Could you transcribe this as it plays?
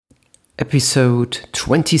Episode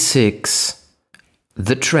 26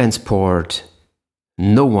 The Transport.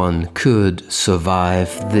 No one could survive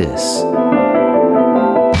this.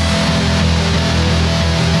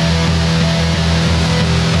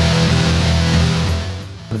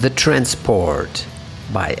 The Transport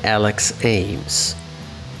by Alex Ames.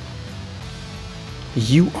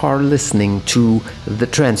 You are listening to The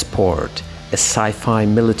Transport, a sci-fi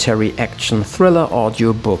military action thriller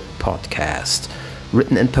audiobook podcast,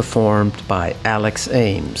 written and performed by Alex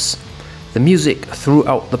Ames. The music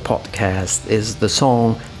throughout the podcast is the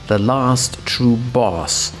song The Last True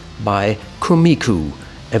Boss by Kumiku,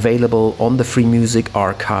 available on the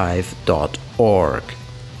freemusicarchive.org.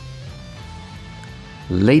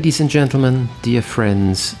 Ladies and gentlemen, dear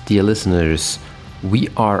friends, dear listeners, we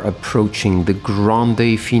are approaching the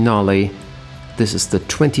grande finale. This is the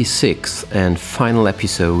 26th and final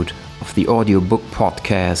episode of the audiobook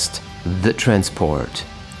podcast, The Transport.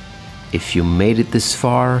 If you made it this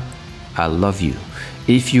far, I love you.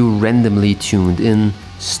 If you randomly tuned in,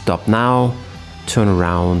 stop now, turn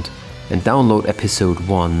around, and download episode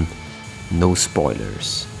 1, no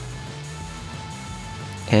spoilers.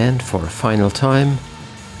 And for a final time,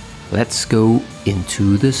 let's go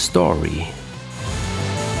into the story.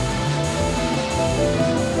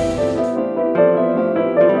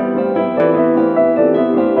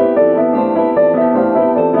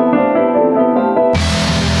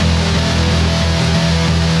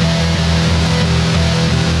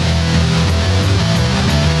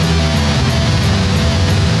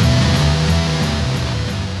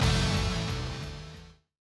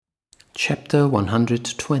 Chapter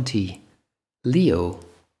 120. Leo.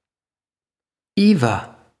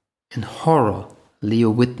 Eva! In horror,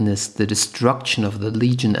 Leo witnessed the destruction of the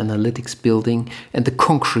Legion Analytics building and the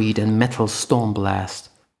concrete and metal storm blast.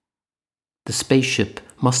 The spaceship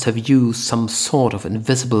must have used some sort of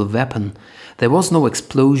invisible weapon. There was no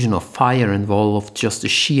explosion or fire involved, just a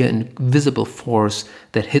sheer invisible force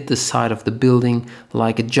that hit the side of the building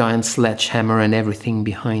like a giant sledgehammer and everything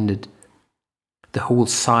behind it. The whole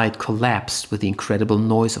side collapsed with the incredible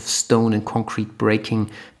noise of stone and concrete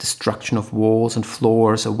breaking, destruction of walls and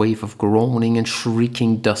floors. A wave of groaning and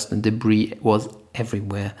shrieking dust and debris was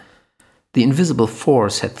everywhere. The invisible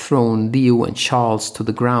force had thrown Leo and Charles to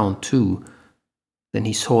the ground too. Then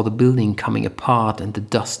he saw the building coming apart and the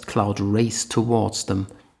dust cloud race towards them.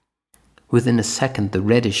 Within a second, the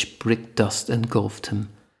reddish brick dust engulfed him.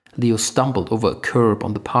 Leo stumbled over a curb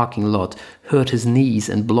on the parking lot, hurt his knees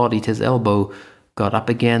and bloodied his elbow, got up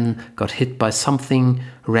again, got hit by something,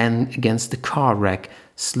 ran against the car rack,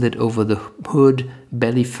 slid over the hood,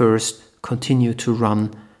 belly first, continued to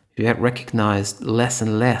run. He had recognized less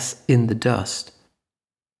and less in the dust.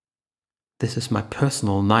 This is my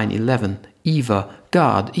personal 911. Eva,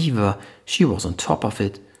 God, Eva, she was on top of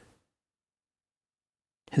it.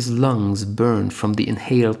 His lungs burned from the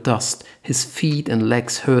inhaled dust, his feet and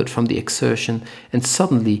legs hurt from the exertion, and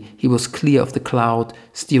suddenly he was clear of the cloud,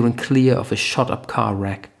 steering clear of a shot-up car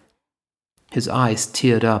wreck. His eyes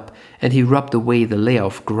teared up, and he rubbed away the layer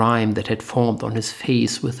of grime that had formed on his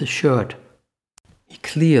face with the shirt. He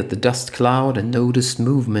cleared the dust cloud and noticed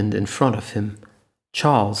movement in front of him.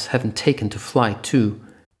 Charles hadn't taken to flight too.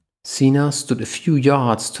 Sina stood a few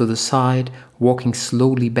yards to the side, walking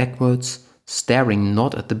slowly backwards, staring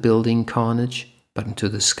not at the building carnage, but into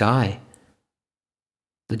the sky.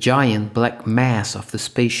 The giant black mass of the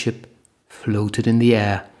spaceship floated in the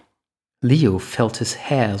air. Leo felt his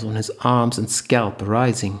hairs on his arms and scalp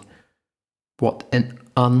rising. What an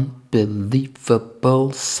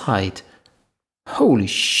unbelievable sight! Holy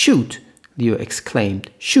shoot! Leo exclaimed.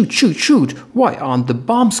 Shoot, shoot, shoot! Why aren't the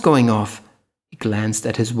bombs going off? He glanced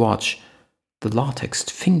at his watch. The latex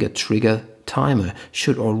finger trigger timer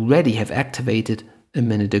should already have activated a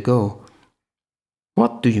minute ago.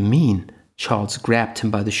 What do you mean? Charles grabbed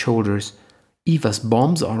him by the shoulders. Eva's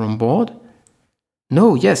bombs are on board?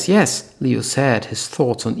 No, yes, Leo said, his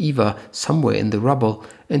thoughts on Eva somewhere in the rubble,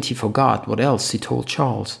 and he forgot what else he told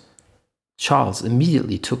Charles. Charles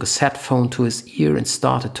immediately took a sat phone to his ear and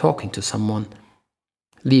started talking to someone.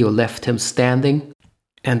 Leo left him standing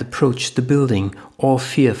and approached the building, all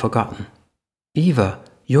fear forgotten. Eva,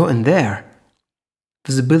 you're in there.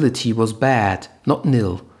 Visibility was bad, not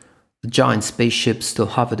nil. The giant spaceship still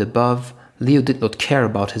hovered above. Leo did not care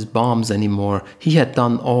about his bombs anymore. He had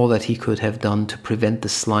done all that he could have done to prevent the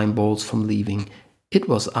slime balls from leaving. It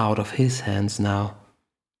was out of his hands now.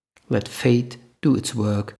 Let fate do its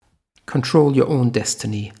work. Control your own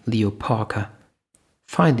destiny, Leo Parker.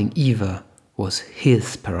 Finding Eva was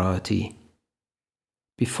his priority.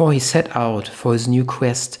 Before he set out for his new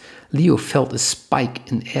quest, Leo felt a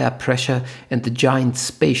spike in air pressure and the giant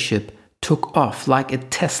spaceship took off like a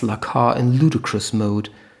Tesla car in ludicrous mode.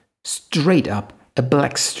 Straight up, a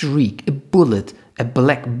black streak, a bullet, a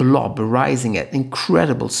black blob rising at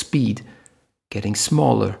incredible speed, getting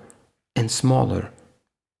smaller and smaller.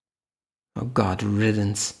 Oh, God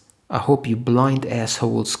riddance. I hope you blind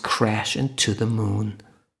assholes crash into the moon.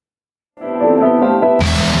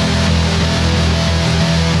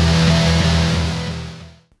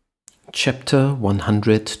 Chapter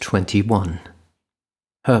 121.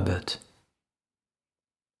 Herbert.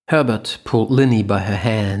 Herbert pulled Linny by her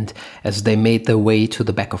hand as they made their way to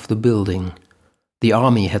the back of the building. The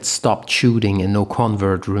army had stopped shooting and no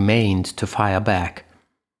convert remained to fire back.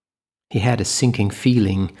 He had a sinking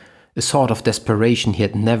feeling, a sort of desperation he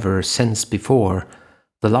had never sensed before.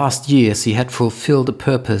 The last years he had fulfilled a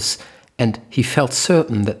purpose, and he felt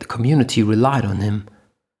certain that the community relied on him.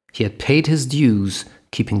 He had paid his dues,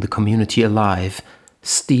 keeping the community alive,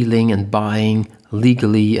 stealing and buying,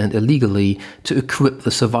 legally and illegally, to equip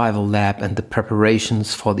the survival lab and the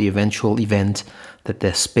preparations for the eventual event that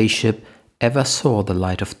their spaceship ever saw the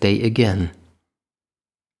light of day again.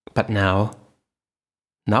 But now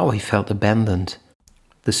he felt abandoned.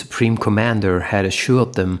 The Supreme Commander had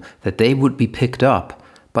assured them that they would be picked up,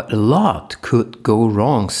 but a lot could go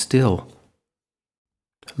wrong still.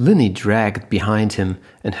 Linny dragged behind him,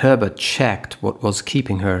 and Herbert checked what was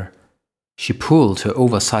keeping her. She pulled her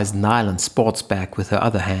oversized nylon sports bag with her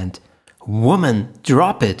other hand. "Woman,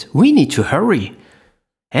 drop it! We need to hurry!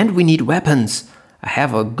 And we need weapons! I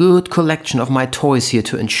have a good collection of my toys here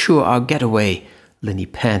to ensure our getaway," Linny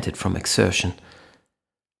panted from exertion.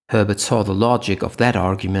 Herbert saw the logic of that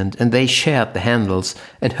argument, and they shared the handles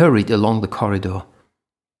and hurried along the corridor.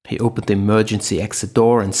 He opened the emergency exit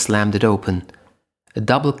door and slammed it open. A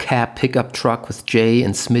double-cab pickup truck with Jay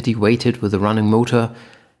and Smitty waited with a running motor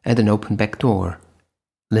and an open back door.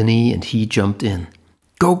 Linny and he jumped in.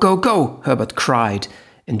 "Go, go, go!" Herbert cried,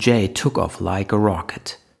 and Jay took off like a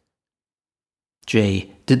rocket.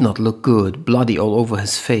 Jay did not look good, bloody all over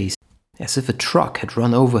his face, as if a truck had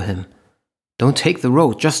run over him. "Don't take the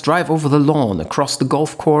road, just drive over the lawn, across the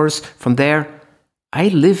golf course, from there." "I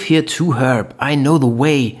live here too, Herb, I know the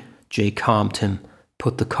way," Jay calmed him,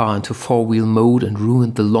 put the car into four-wheel mode and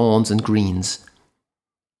ruined the lawns and greens.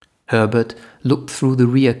 Herbert looked through the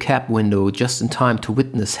rear cab window just in time to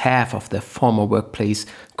witness half of their former workplace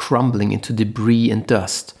crumbling into debris and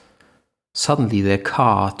dust. Suddenly their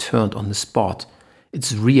car turned on the spot,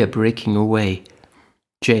 its rear breaking away.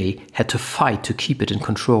 Jay had to fight to keep it in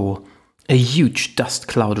control. A huge dust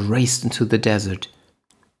cloud raced into the desert.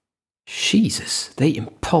 "Jesus, they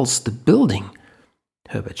impulsed the building,"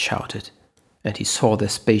 Herbert shouted, and he saw their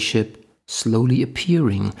spaceship slowly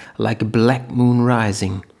appearing like a black moon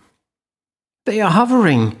rising. "They are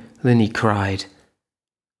hovering," Linny cried.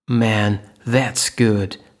 "Man, that's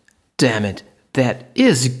good. Damn it, that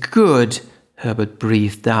is good," Herbert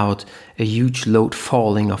breathed out, a huge load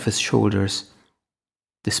falling off his shoulders.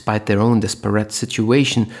 Despite their own desperate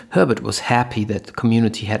situation, Herbert was happy that the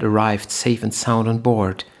community had arrived safe and sound on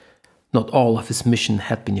board. Not all of his mission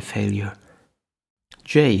had been a failure.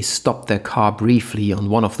 Jay stopped their car briefly on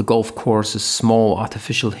one of the golf course's small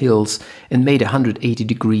artificial hills and made a 180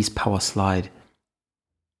 degrees power slide.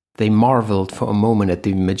 They marveled for a moment at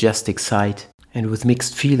the majestic sight, and with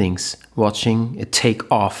mixed feelings, watching it take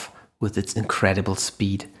off with its incredible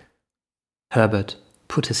speed. Herbert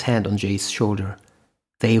put his hand on Jay's shoulder.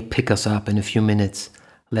 "They'll pick us up in a few minutes.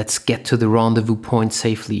 Let's get to the rendezvous point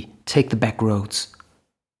safely. Take the back roads."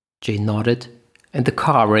 Jay nodded, and the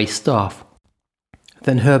car raced off.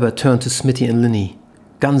 Then Herbert turned to Smitty and Linny.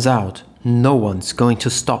 "Guns out. No one's going to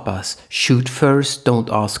stop us. Shoot first, don't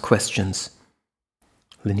ask questions."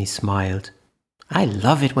 Linny smiled. "I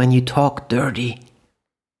love it when you talk dirty."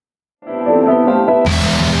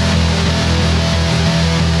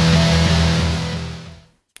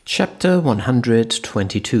 Chapter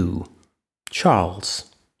 122. Charles.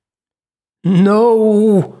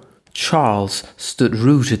 "No!" Charles stood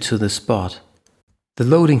rooted to the spot. The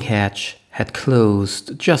loading hatch had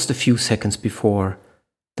closed just a few seconds before.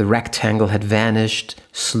 The rectangle had vanished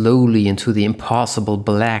slowly into the impossible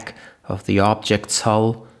black of the object's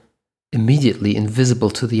hull, immediately invisible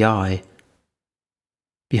to the eye.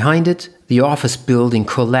 Behind it, the office building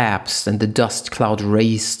collapsed and the dust cloud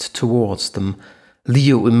raced towards them.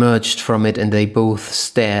 Leo emerged from it and they both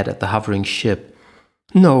stared at the hovering ship.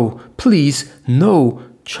 "No, please, no!"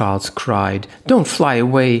 Charles cried. "Don't fly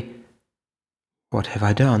away!" What have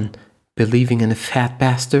I done? Believing in a fat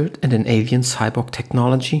bastard and an alien cyborg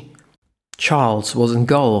technology? Charles was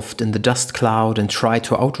engulfed in the dust cloud and tried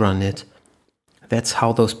to outrun it. That's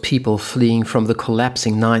how those people fleeing from the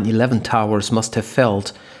collapsing 9/11 towers must have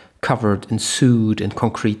felt, covered in soot and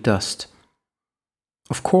concrete dust.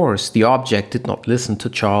 Of course, the object did not listen to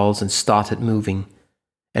Charles and started moving.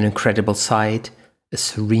 An incredible sight, a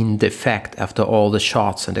serene defect after all the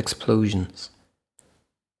shots and explosions.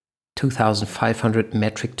 2,500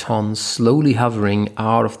 metric tons slowly hovering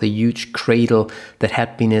out of the huge cradle that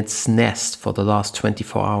had been its nest for the last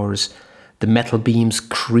 24 hours, the metal beams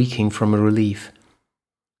creaking from a relief.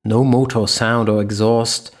 No motor sound or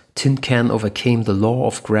exhaust, Tin Can overcame the law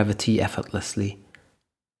of gravity effortlessly.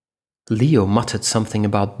 Leo muttered something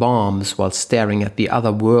about bombs while staring at the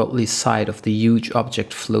otherworldly side of the huge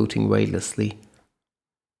object floating weightlessly.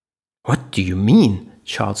 "What do you mean?"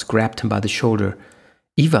 Charles grabbed him by the shoulder.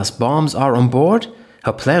 "Eva's bombs are on board?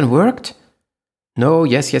 Her plan worked?" "No,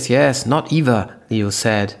 yes, not Eva," Leo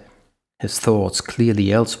said, his thoughts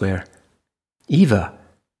clearly elsewhere. "Eva."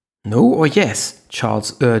 "No or yes?"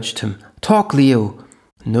 Charles urged him. "Talk, Leo."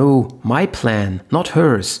 "No, my plan, not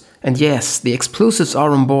hers. And yes, the explosives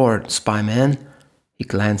are on board, Spyman." He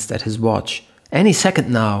glanced at his watch. "Any second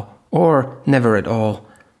now, or never at all."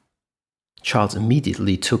 Charles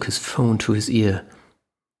immediately took his phone to his ear.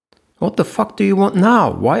 "What the fuck do you want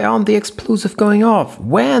now? Why aren't the explosives going off?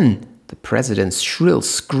 When?" The president's shrill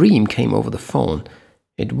scream came over the phone.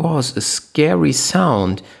 It was a scary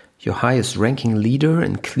sound, your highest-ranking leader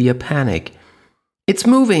in clear panic. "It's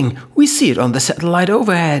moving! We see it on the satellite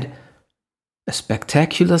overhead!" A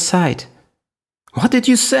spectacular sight. "What did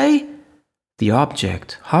you say?" "The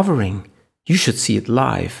object, hovering. You should see it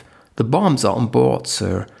live. The bombs are on board,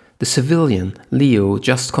 sir. The civilian, Leo,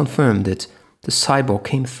 just confirmed it. The cyborg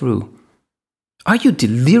came through." "Are you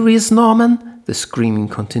delirious, Norman?" The screaming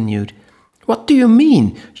continued. "What do you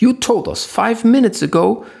mean? You told us 5 minutes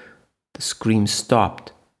ago." The scream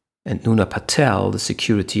stopped, and Nuna Patel, the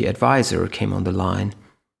security advisor, came on the line.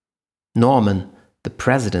 "Norman," the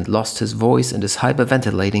president lost his voice and is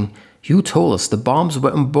hyperventilating. "You told us the bombs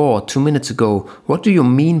were on board 2 minutes ago. What do you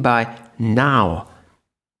mean by now?"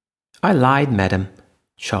 "I lied, madam,"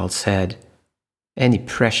 Charles said, any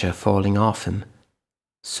pressure falling off him,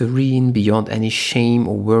 serene beyond any shame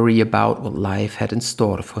or worry about what life had in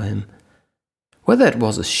store for him. Whether it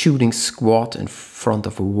was a shooting squad in front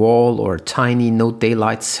of a wall or a tiny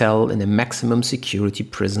no-daylight cell in a maximum security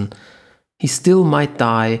prison, he still might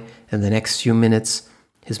die in the next few minutes,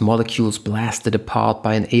 his molecules blasted apart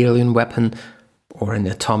by an alien weapon or an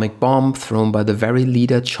atomic bomb thrown by the very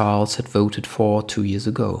leader Charles had voted for 2 years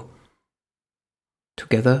ago.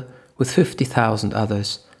 Together with 50,000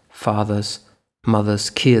 others, fathers, mothers,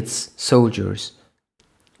 kids, soldiers.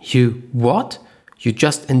 "You what? You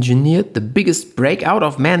just engineered the biggest breakout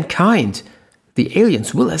of mankind. The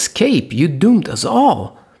aliens will escape. You doomed us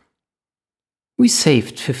all." "We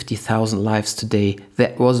saved 50,000 lives today.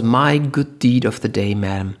 That was my good deed of the day,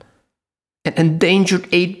 madam." "And endangered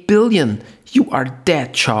 8 billion. You are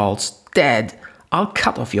dead, Charles. Dead. I'll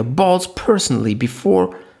cut off your balls personally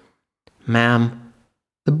before—" "Ma'am,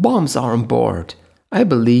 the bombs are on board. I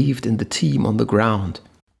believed in the team on the ground.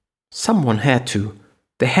 Someone had to.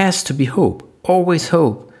 There has to be hope. Always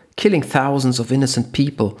hope. Killing thousands of innocent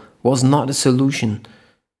people was not a solution."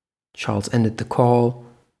 Charles ended the call,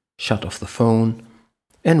 shut off the phone,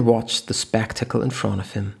 and watched the spectacle in front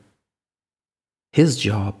of him. His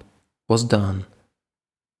job was done.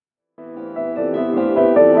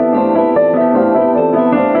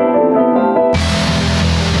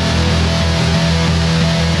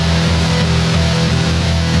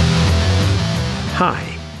 Hi,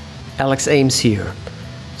 Alex Ames here.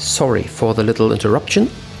 Sorry for the little interruption.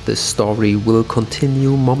 This story will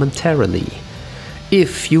continue momentarily.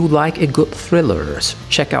 If you like a good thriller,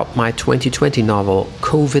 check out my 2020 novel,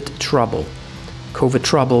 COVID Trouble. COVID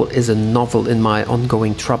Trouble is a novel in my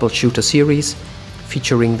ongoing troubleshooter series,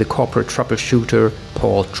 featuring the corporate troubleshooter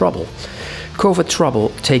Paul Trouble. COVID Trouble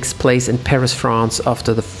takes place in Paris, France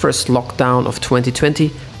after the first lockdown of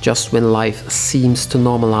 2020, just when life seems to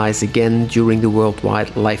normalize again during the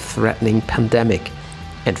worldwide life-threatening pandemic.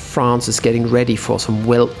 And France is getting ready for some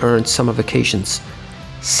well-earned summer vacations.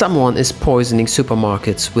 Someone is poisoning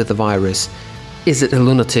supermarkets with the virus. Is it a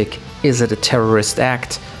lunatic? Is it a terrorist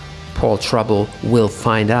act? Paul Trouble will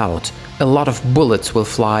find out. A lot of bullets will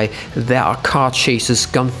fly. There are car chases,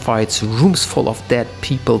 gunfights, rooms full of dead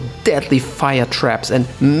people, deadly fire traps, and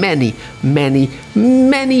many, many,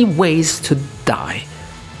 many ways to die.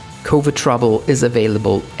 COVID Trouble is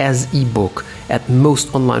available as ebook at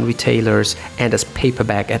most online retailers and as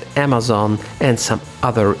paperback at Amazon and some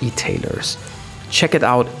other e-tailers. Check it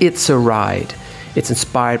out, it's a ride. It's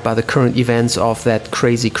inspired by the current events of that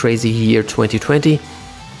crazy year 2020.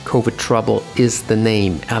 COVID Trouble is the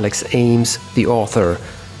name. Alex Ames, the author.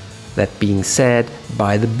 That being said,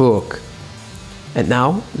 buy the book. And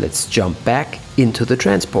now, let's jump back into the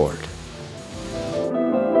transport.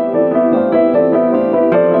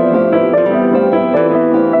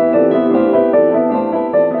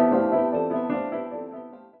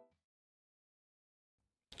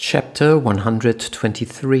 Chapter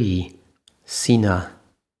 123. Sina.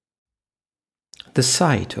 The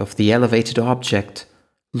sight of the elevated object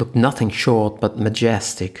looked nothing short but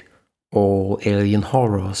majestic, all alien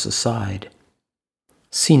horrors aside.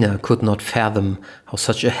 Sina could not fathom how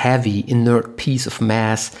such a heavy, inert piece of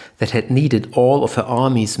mass that had needed all of her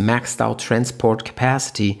army's maxed-out transport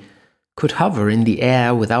capacity could hover in the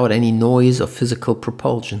air without any noise or physical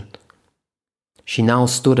propulsion. She now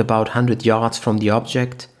stood about 100 yards from the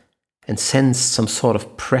object and sensed some sort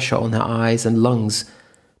of pressure on her eyes and lungs,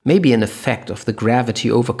 maybe an effect of the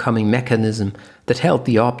gravity-overcoming mechanism that held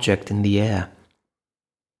the object in the air.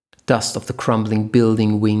 Dust of the crumbling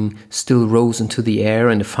building wing still rose into the air,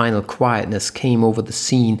 and a final quietness came over the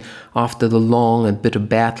scene after the long and bitter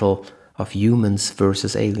battle of humans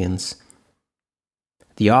versus aliens.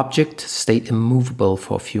 The object stayed immovable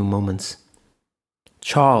for a few moments.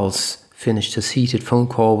 Charles finished his heated phone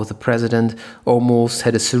call with the president, almost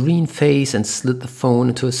had a serene face, and slid the phone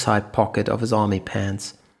into a side pocket of his army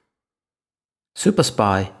pants. "Super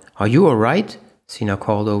Spy, are you all right?" Sina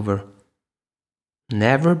called over.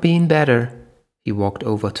 "Never been better." He walked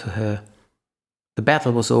over to her. The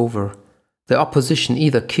battle was over. The opposition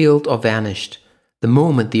either killed or vanished. The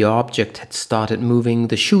moment the object had started moving,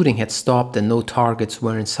 the shooting had stopped and no targets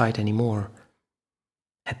were in sight anymore.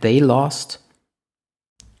 Had they lost?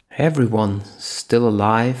 Everyone, still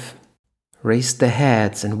alive, raised their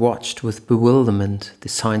heads and watched with bewilderment the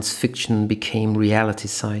science fiction became reality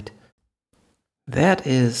sight. "That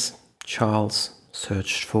is," Charles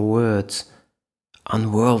searched for words.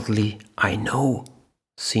 "Unworldly, I know,"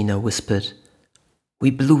 Sina whispered.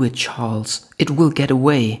 "We blew it, Charles. It will get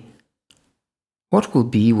away." "What will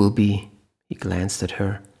be, will be." He glanced at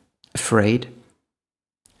her. "Afraid?"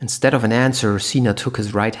 Instead of an answer, Sina took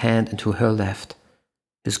his right hand into her left.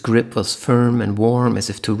 His grip was firm and warm, as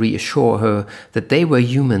if to reassure her that they were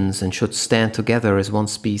humans and should stand together as one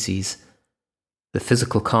species. The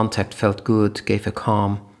physical contact felt good, gave her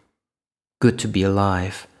calm. Good to be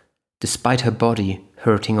alive, despite her body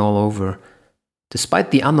hurting all over,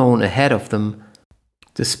 despite the unknown ahead of them,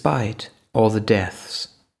 despite all the deaths.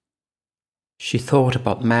 She thought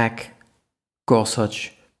about Mac,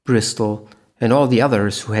 Gorsuch, Bristol, and all the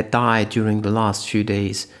others who had died during the last few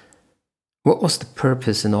days. What was the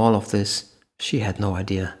purpose in all of this? She had no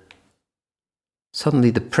idea. Suddenly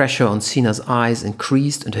the pressure on Sina's eyes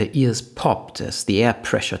increased and her ears popped as the air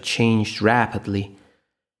pressure changed rapidly.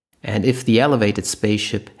 And if the elevated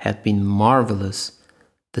spaceship had been marvelous,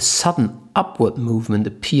 the sudden upward movement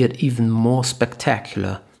appeared even more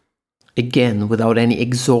spectacular. Again, without any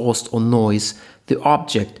exhaust or noise, the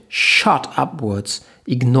object shot upwards,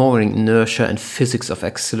 ignoring inertia and physics of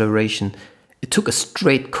acceleration. It took a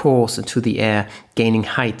straight course into the air, gaining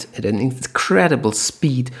height at an incredible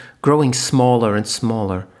speed, growing smaller and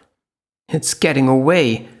smaller. "It's getting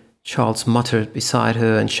away," Charles muttered beside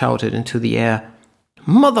her and shouted into the air.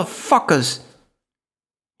 "Motherfuckers!"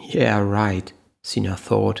 Yeah, right, Sina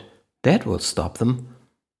thought. That will stop them.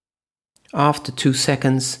 After 2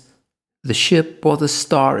 seconds, the ship was a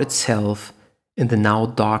star itself in the now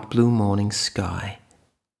dark blue morning sky.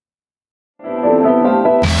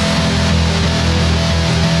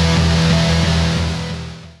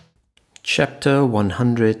 Chapter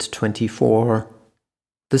 124.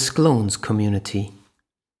 The Sklones Community.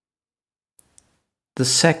 The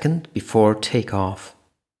second before takeoff.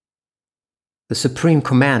 The Supreme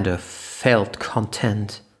Commander felt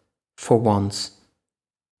content, for once.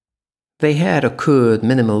 They had occurred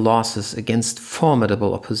minimal losses against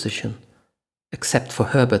formidable opposition. Except for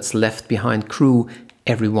Herbert's left-behind crew,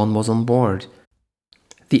 everyone was on board.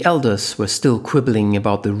 The elders were still quibbling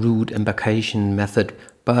about the route embarkation method,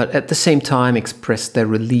 but at the same time expressed their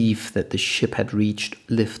relief that the ship had reached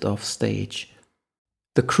lift-off stage.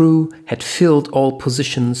 The crew had filled all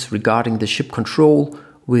positions regarding the ship control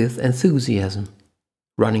with enthusiasm,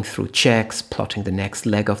 running through checks, plotting the next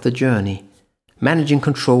leg of the journey. Managing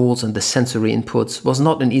controls and the sensory inputs was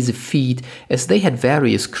not an easy feat, as they had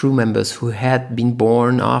various crew members who had been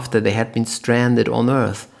born after they had been stranded on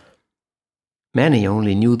Earth. Many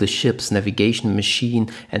only knew the ship's navigation machine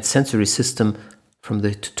and sensory system from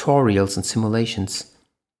the tutorials and simulations.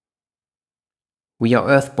 "We are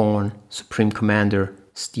Earthborn," Supreme Commander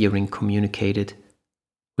Steering communicated.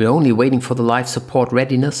 "We are only waiting for the life support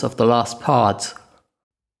readiness of the last parts.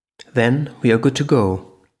 Then we are good to go."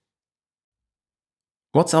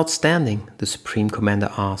 What's outstanding? The Supreme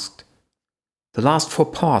Commander asked. The last 4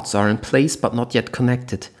 pods are in place but not yet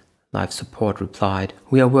connected, Life Support replied.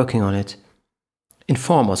 We are working on it.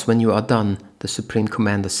 Inform us when you are done, the Supreme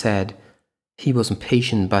Commander said. He was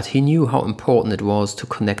impatient, but he knew how important it was to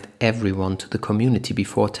connect everyone to the community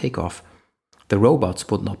before takeoff. The robots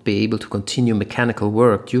would not be able to continue mechanical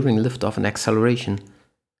work during liftoff and acceleration.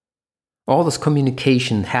 All this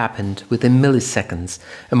communication happened within milliseconds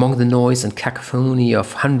among the noise and cacophony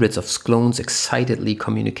of hundreds of Sklones excitedly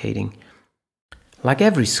communicating. Like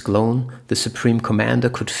every Sklone, the Supreme Commander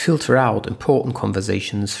could filter out important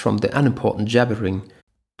conversations from the unimportant jabbering.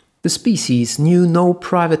 The species knew no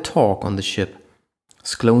private talk on the ship.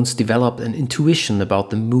 Sklones developed an intuition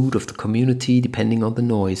about the mood of the community depending on the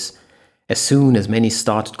noise. As soon as many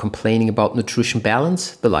started complaining about nutrition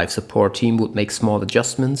balance, the life support team would make small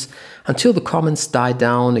adjustments until the comments died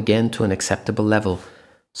down again to an acceptable level.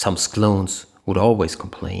 Some Sklones would always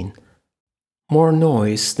complain. More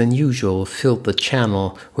noise than usual filled the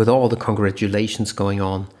channel with all the congratulations going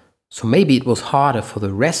on, so maybe it was harder for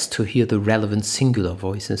the rest to hear the relevant singular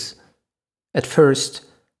voices. At first,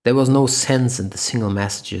 there was no sense in the single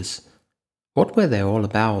messages. What were they all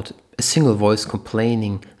about? A single voice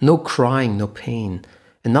complaining, no crying, no pain.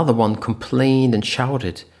 Another one complained and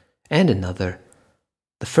shouted, and another.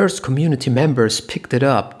 The first community members picked it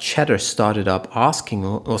up, chatter started up, asking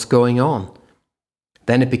what was going on.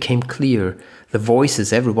 Then it became clear. The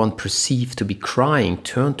voices everyone perceived to be crying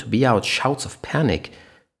turned to be out shouts of panic.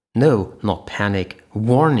 No, not panic,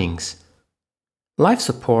 warnings. Life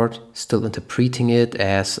support, still interpreting it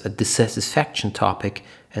as a dissatisfaction topic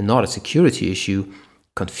and not a security issue,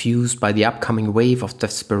 confused by the upcoming wave of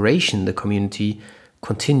desperation in the community,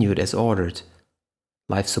 continued as ordered.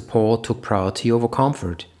 Life support took priority over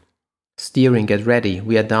comfort. Steering, get ready.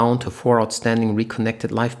 We are down to 4 outstanding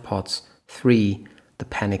reconnected life pods. 3. The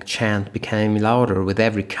panic chant became louder with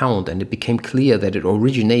every count, and it became clear that it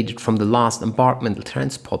originated from the last embarkment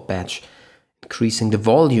transport batch, increasing the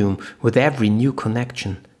volume with every new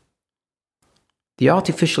connection. The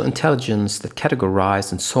artificial intelligence that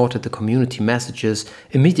categorized and sorted the community messages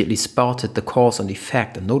immediately spotted the cause and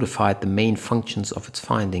effect and notified the main functions of its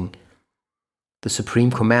finding. The Supreme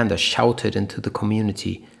Commander shouted into the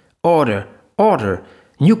community, "Order! Order!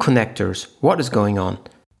 New connectors! What is going on?"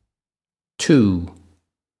 2.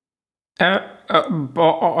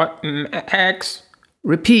 X.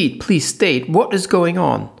 Repeat, please state, what is going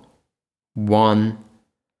on? 1.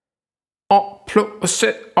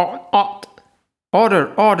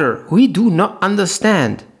 Order, order, we do not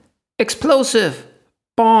understand. Explosive!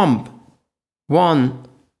 Bomb! 1.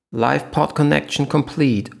 Life pod connection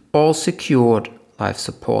complete. All secured, life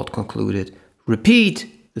support concluded.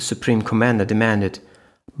 Repeat, the Supreme Commander demanded.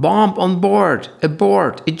 Bomb on board!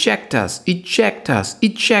 Abort! Eject us! Eject us!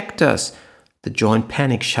 Eject us! The joint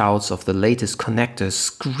panic shouts of the latest connectors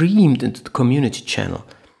screamed into the community channel.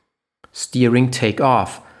 Steering, take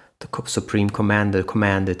off, the Supreme Commander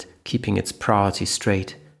commanded, keeping its priority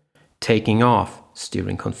straight. Taking off,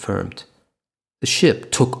 steering confirmed. The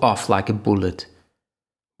ship took off like a bullet.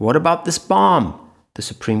 What about this bomb? The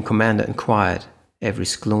Supreme Commander inquired. Every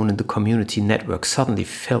Sklone in the community network suddenly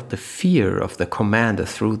felt the fear of the commander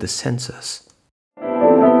through the sensors.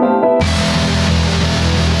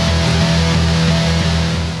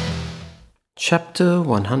 Chapter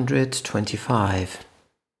 125.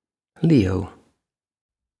 Leo.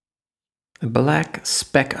 A black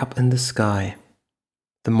speck up in the sky.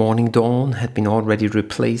 The morning dawn had been already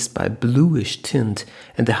replaced by a bluish tint,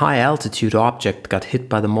 and the high-altitude object got hit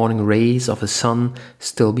by the morning rays of a sun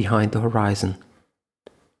still behind the horizon.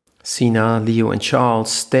 Sina, Leo, and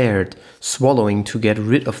Charles stared, swallowing to get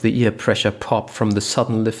rid of the ear pressure pop from the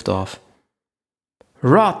sudden liftoff.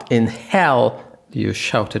 "Rot in hell!" Leo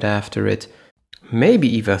shouted after it. Maybe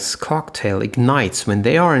Eva's cocktail ignites when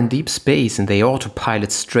they are in deep space and they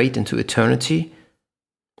autopilot straight into eternity.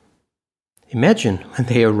 Imagine when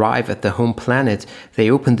they arrive at their home planet,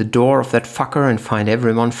 they open the door of that fucker and find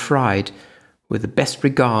everyone fried. With the best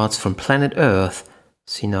regards from planet Earth,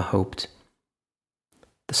 Sina hoped.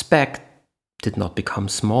 The speck did not become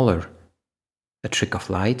smaller. A trick of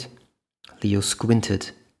light? Leo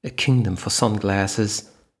squinted. A kingdom for sunglasses.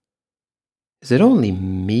 Is it only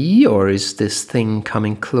me, or is this thing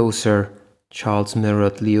coming closer? Charles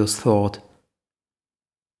mirrored Leo's thought.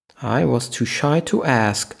 I was too shy to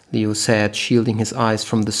ask, Leo said, shielding his eyes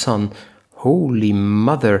from the sun. Holy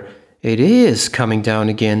mother, it is coming down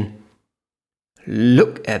again.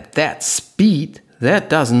 Look at that speed! That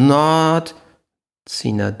does not...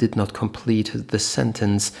 Sina did not complete the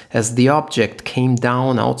sentence as the object came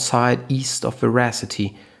down outside east of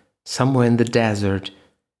Veracity, somewhere in the desert.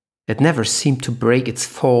 It never seemed to break its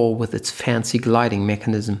fall with its fancy gliding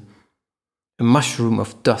mechanism. A mushroom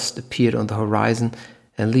of dust appeared on the horizon,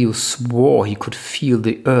 and Leo swore he could feel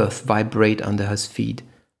the earth vibrate under his feet.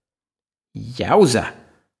 "Yowza!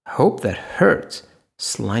 Hope that hurts.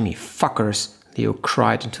 Slimy fuckers," Leo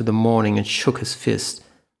cried into the morning and shook his fist.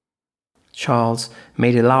 Charles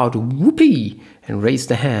made a loud whoopee and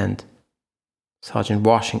raised a hand. Sergeant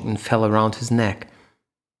Washington fell around his neck.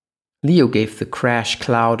 Leo gave the crash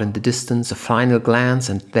cloud in the distance a final glance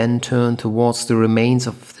and then turned towards the remains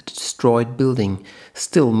of the destroyed building,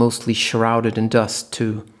 still mostly shrouded in dust,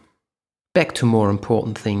 too. Back to more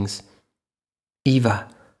important things. "Eva,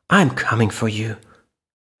 I'm coming for you."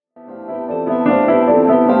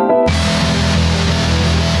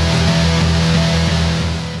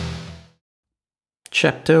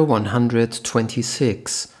 Chapter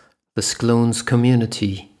 126. The Sklones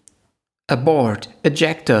Community. "Abort!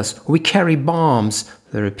 Eject us! We carry bombs!"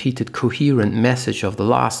 The repeated coherent message of the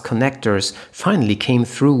last connectors finally came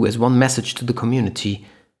through as one message to the community.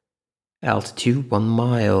 "Altitude 1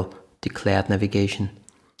 mile, declared navigation.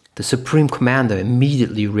 The Supreme Commander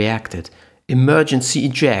immediately reacted. "Emergency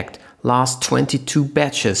eject! Last 22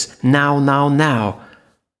 batches! Now, now, now!"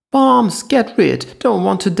 "Bombs! Get rid! Don't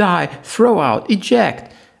want to die! Throw out! Eject!"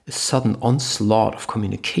 A sudden onslaught of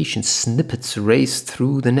communication snippets raced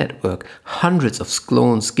through the network, hundreds of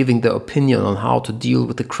Sklones giving their opinion on how to deal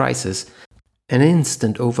with the crisis. An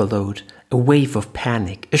instant overload, a wave of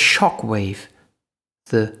panic, a shock wave.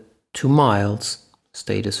 The 2 miles,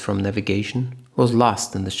 status from navigation, was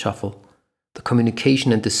lost in the shuffle. The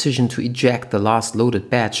communication and decision to eject the last loaded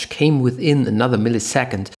batch came within another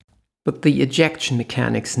millisecond, but the ejection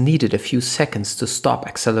mechanics needed a few seconds to stop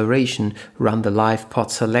acceleration, run the live pod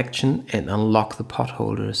selection, and unlock the pod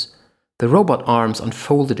holders. The robot arms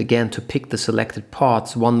unfolded again to pick the selected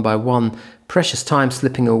pods one by one, precious time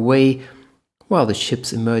slipping away, while the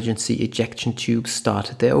ship's emergency ejection tubes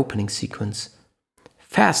started their opening sequence.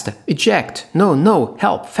 "Faster! Eject! No, no!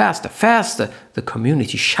 Help! Faster! Faster!" the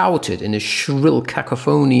community shouted in a shrill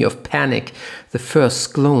cacophony of panic, the first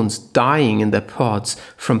Sklones dying in their pods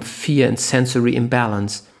from fear and sensory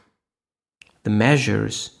imbalance. The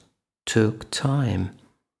measures took time.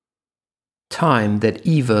 Time that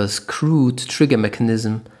Eva's crude trigger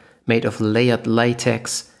mechanism, made of layered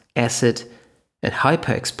latex, acid, and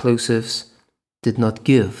hyper-explosives, did not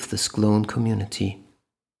give the Sklone community.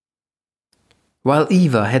 While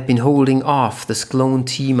Eva had been holding off the Sklone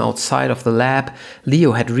team outside of the lab,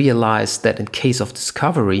 Leo had realized that in case of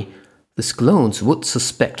discovery, the Sklones would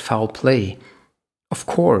suspect foul play. Of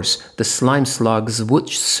course, the slime slugs would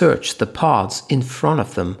search the pods in front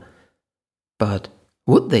of them. But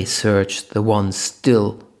would they search the ones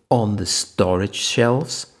still on the storage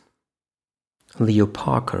shelves? Leo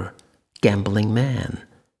Parker, gambling man.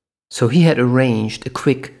 So he had arranged a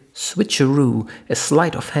quick switcheroo, a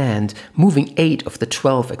sleight of hand, moving 8 of the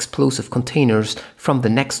 12 explosive containers from the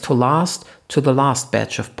next to the last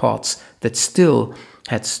batch of pods that still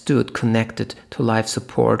had stood connected to life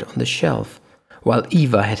support on the shelf, while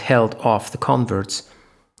Eva had held off the converts.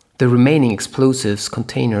 The remaining explosives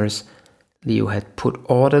containers Leo had put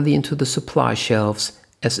orderly into the supply shelves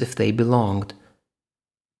as if they belonged.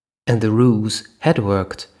 And the ruse had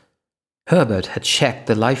worked. Herbert had checked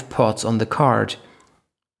the life pods on the card,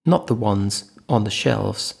 not the ones on the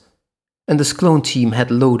shelves, and the Sklone team had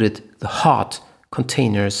loaded the hot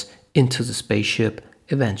containers into the spaceship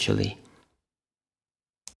eventually.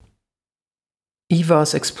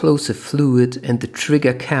 Eva's explosive fluid and the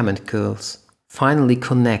trigger chemicals finally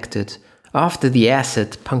connected after the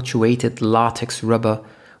acid punctuated latex rubber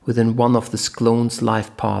within one of the Sklone's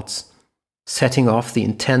life pods, setting off the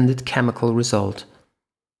intended chemical result.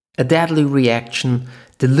 A deadly reaction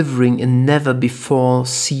delivering a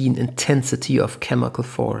never-before-seen intensity of chemical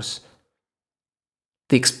force.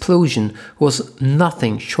 The explosion was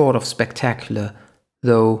nothing short of spectacular,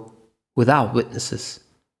 though without witnesses.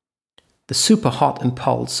 The super-hot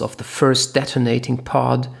impulse of the first detonating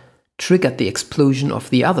pod triggered the explosion of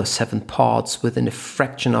the other 7 pods within a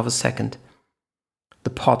fraction of a second. The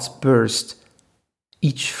pods burst,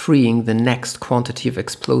 each freeing the next quantity of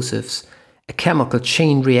explosives, a chemical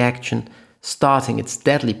chain reaction starting its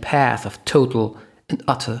deadly path of total and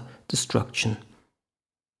utter destruction.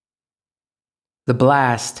 The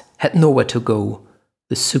blast had nowhere to go.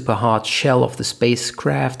 The super-hard shell of the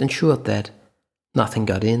spacecraft ensured that. Nothing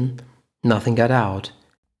got in, nothing got out.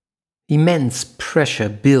 Immense pressure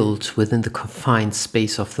built within the confined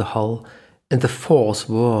space of the hull, and the force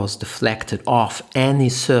was deflected off any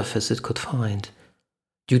surface it could find.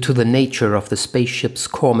 Due to the nature of the spaceship's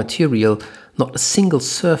core material, not a single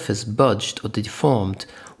surface budged or deformed,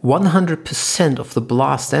 100% of the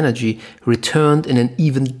blast energy returned in an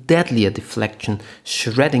even deadlier deflection,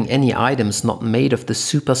 shredding any items not made of the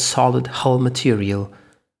super-solid hull material.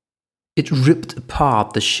 It ripped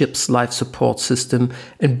apart the ship's life support system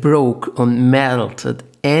and broke or melted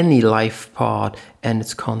any life pod and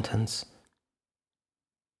its contents.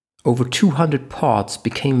 Over 200 pods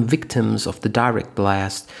became victims of the direct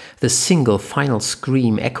blast, the single final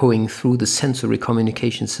scream echoing through the sensory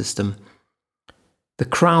communication system. The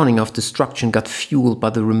crowning of destruction got fueled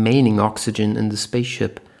by the remaining oxygen in the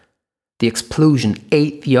spaceship. The explosion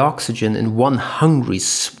ate the oxygen in one hungry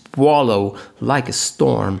swallow like a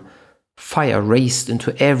storm. Fire raced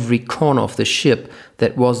into every corner of the ship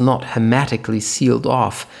that was not hermetically sealed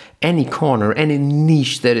off, any corner, any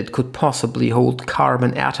niche that it could possibly hold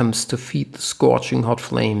carbon atoms to feed the scorching hot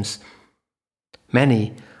flames.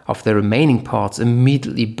 Many of the remaining pods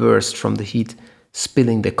immediately burst from the heat,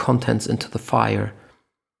 spilling their contents into the fire.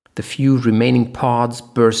 The few remaining pods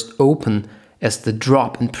burst open as the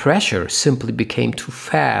drop in pressure simply became too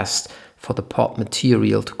fast for the pod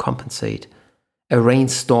material to compensate. A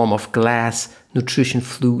rainstorm of glass, nutrition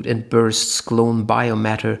fluid, and bursts glowing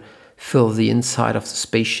biomatter filled the inside of the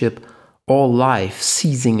spaceship, all life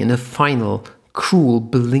ceasing in a final, cruel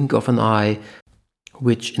blink of an eye,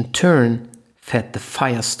 which in turn fed the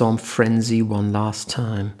firestorm frenzy one last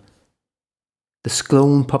time. The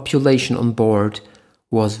Skloon population on board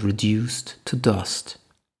was reduced to dust.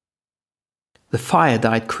 The fire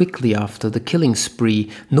died quickly after the killing spree,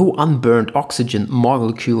 no unburned oxygen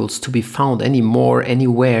molecules to be found anymore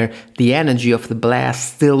anywhere, the energy of the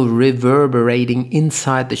blast still reverberating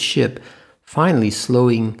inside the ship, finally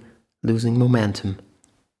losing momentum.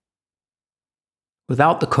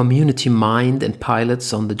 Without the community mind and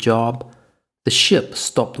pilots on the job, the ship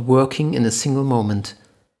stopped working in a single moment.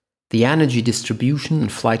 The energy distribution and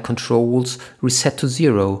flight controls reset to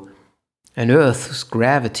zero, and Earth's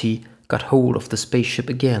gravity got hold of the spaceship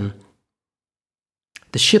again.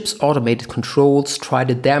 The ship's automated controls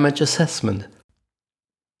tried a damage assessment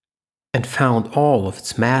and found all of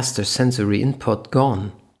its master sensory input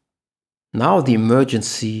gone. Now the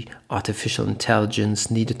emergency artificial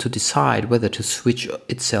intelligence needed to decide whether to switch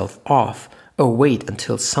itself off or wait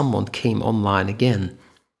until someone came online again.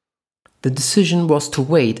 The decision was to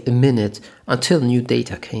wait a minute until new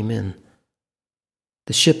data came in.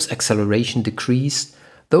 The ship's acceleration decreased,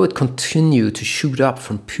 though it continued to shoot up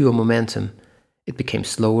from pure momentum. It became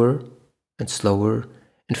slower and slower,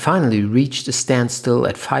 and finally reached a standstill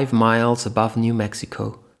at 5 miles above New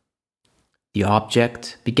Mexico. The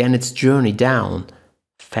object began its journey down,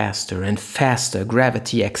 faster and faster,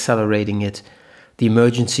 gravity accelerating it. The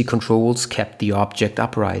emergency controls kept the object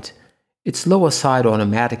upright, its lower side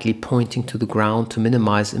automatically pointing to the ground to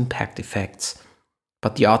minimize impact effects.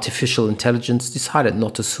 But the artificial intelligence decided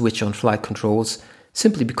not to switch on flight controls,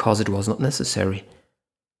 simply because it was not necessary.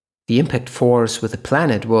 The impact force with the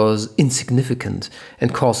planet was insignificant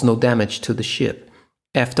and caused no damage to the ship.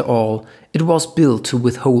 After all, it was built to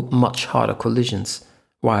withhold much harder collisions.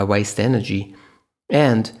 Why waste energy?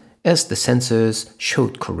 And, as the sensors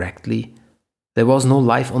showed correctly, there was no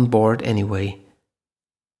life on board anyway.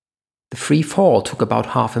 The free fall took about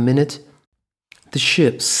half a minute. The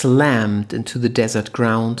ship slammed into the desert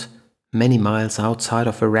ground, many miles outside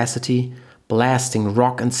of Veracity, blasting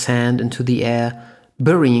rock and sand into the air,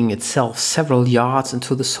 burying itself several yards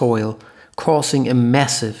into the soil, causing a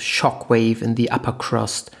massive shock wave in the upper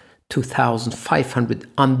crust, 2,500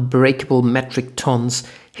 unbreakable metric tons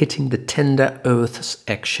hitting the tender Earth's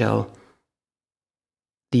eggshell.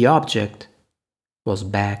 The object was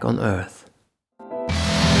back on Earth.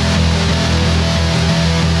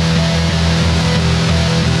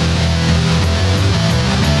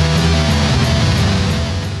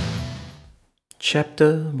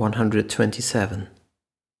 Chapter 127.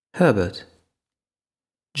 Herbert.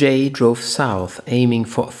 Jay drove south, aiming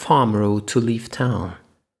for a farm road to leave town.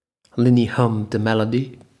 Linny hummed the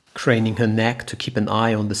melody, craning her neck to keep an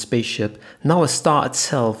eye on the spaceship, now a star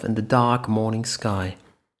itself in the dark morning sky.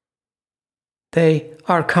 "They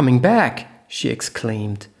are coming back!" she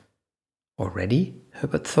exclaimed. Already?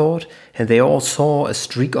 Herbert thought, and they all saw a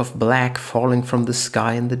streak of black falling from the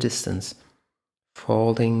sky in the distance.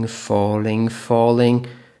 Falling, falling, falling.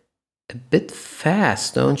 "A bit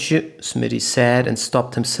fast, don't you?" Smitty said and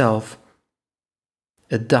stopped himself.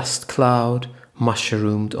 A dust cloud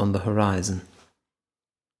mushroomed on the horizon.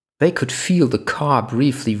 They could feel the car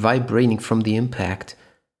briefly vibrating from the impact.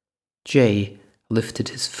 Jay lifted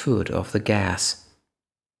his foot off the gas.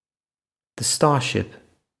 The starship,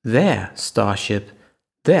 their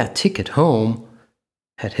ticket home,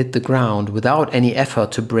 had hit the ground without any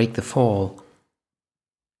effort to break the fall.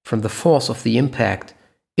 From the force of the impact,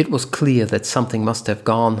 it was clear that something must have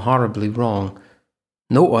gone horribly wrong.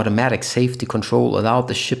 No automatic safety control allowed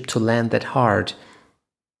the ship to land that hard,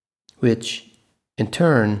 which, in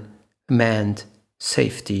turn, meant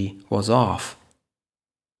safety was off.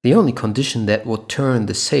 The only condition that would turn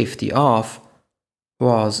the safety off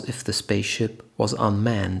was if the spaceship was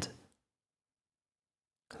unmanned.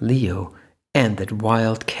 Leo and that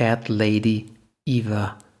wildcat lady,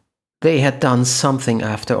 Eva, they had done something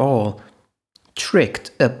after all, tricked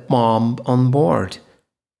a bomb on board.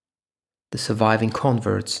 The surviving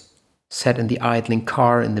converts sat in the idling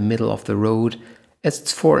car in the middle of the road as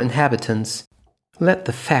its 4 inhabitants let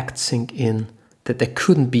the fact sink in that there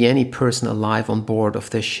couldn't be any person alive on board of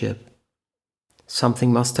their ship.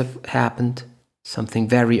 Something must have happened, something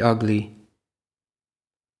very ugly.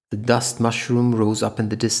 The dust mushroom rose up in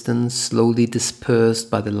the distance, slowly dispersed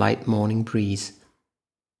by the light morning breeze.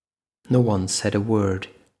 No one said a word.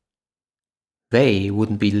 They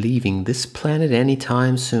wouldn't be leaving this planet any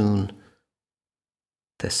time soon.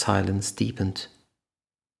 Their silence deepened.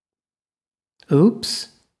 "Oops,"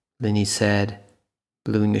 Linny said,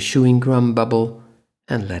 blowing a chewing gum bubble,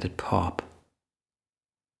 and let it pop.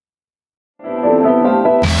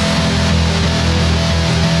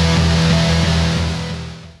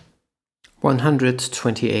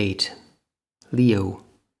 "128. Leo.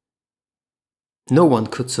 No one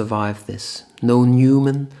could survive this. No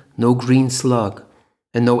Newman, no green slug,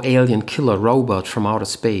 and no alien killer robot from outer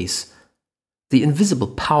space. The invisible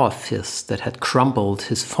power fist that had crumbled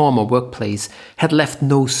his former workplace had left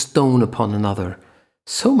no stone upon another.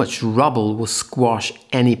 So much rubble would squash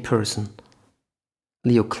any person.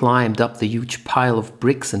 Leo climbed up the huge pile of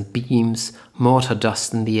bricks and beams, mortar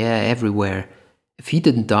dust in the air everywhere. If he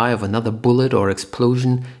didn't die of another bullet or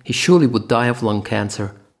explosion, he surely would die of lung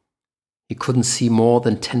cancer. He couldn't see more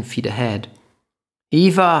than 10 feet ahead.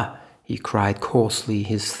 "Eva!" he cried coarsely,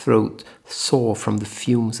 his throat sore from the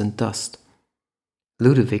fumes and dust.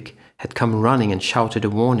 Ludovic had come running and shouted a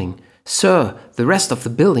warning. "Sir, the rest of the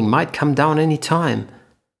building might come down any time."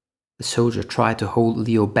 The soldier tried to hold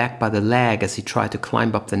Leo back by the leg as he tried to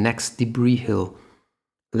climb up the next debris hill.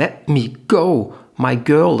 "Let me go! My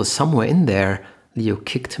girl is somewhere in there." Leo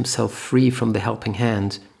kicked himself free from the helping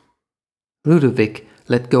hand. Ludovic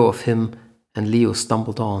let go of him, and Leo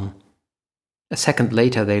stumbled on. A second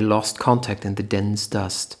later they lost contact in the dense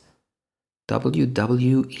dust.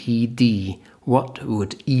 WWED, what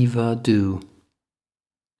would Eva do?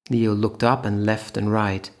 Leo looked up and left and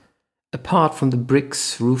right. Apart from the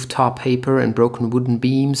bricks, rooftop paper, and broken wooden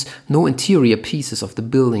beams, no interior pieces of the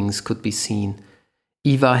buildings could be seen.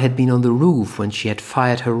 Eva had been on the roof when she had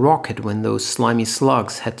fired her rocket when those slimy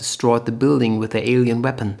slugs had destroyed the building with their alien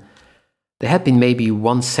weapon. There had been maybe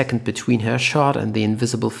 1 second between her shot and the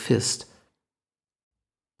invisible fist.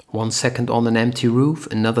 1 second on an empty roof,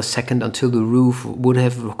 another second until the roof would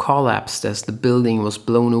have collapsed as the building was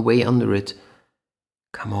blown away under it.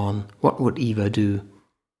 Come on, what would Eva do?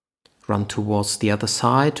 Run towards the other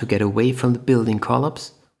side to get away from the building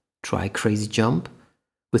collapse? Try a crazy jump?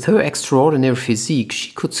 With her extraordinary physique,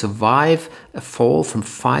 she could survive a fall from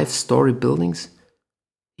 5-story buildings?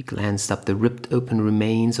 He glanced up the ripped-open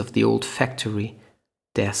remains of the old factory,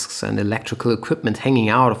 desks and electrical equipment hanging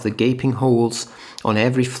out of the gaping holes on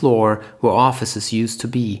every floor where offices used to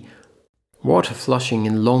be, water flushing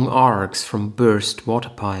in long arcs from burst water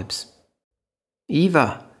pipes.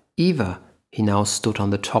 "Eva! Eva!" He now stood on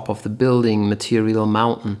the top of the building material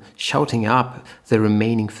mountain, shouting up the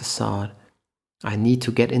remaining facade. "I need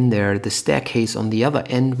to get in there. The staircase on the other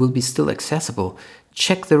end will be still accessible.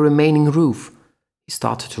 Check the remaining roof." He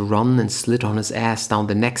started to run and slid on his ass down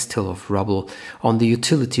the next hill of rubble on the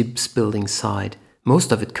utilities building side,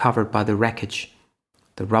 most of it covered by the wreckage.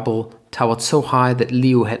 The rubble towered so high that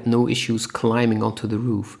Leo had no issues climbing onto the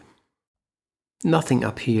roof. Nothing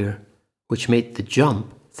up here, which made the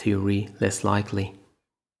jump theory less likely.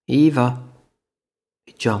 "Eva!"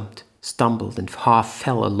 He jumped, stumbled, and half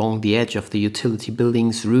fell along the edge of the utility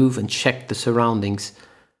building's roof and checked the surroundings.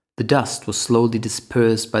 The dust was slowly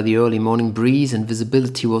dispersed by the early morning breeze, and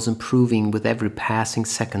visibility was improving with every passing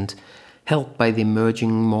second, helped by the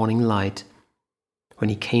emerging morning light. When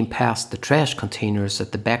he came past the trash containers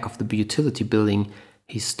at the back of the utility building,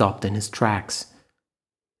 he stopped in his tracks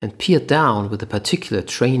and peered down with a particular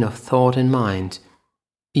train of thought in mind.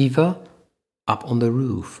 Eva, up on the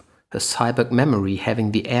roof, her cyborg memory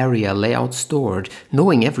having the area layout stored,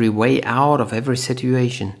 knowing every way out of every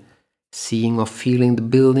situation, seeing or feeling the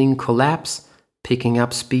building collapse, picking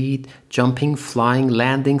up speed, jumping, flying,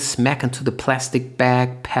 landing smack into the plastic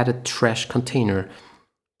bag padded trash container.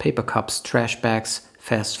 Paper cups, trash bags,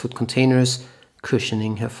 fast food containers,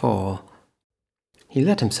 cushioning her fall. He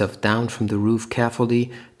let himself down from the roof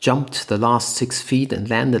carefully, jumped the last 6 feet and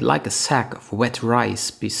landed like a sack of wet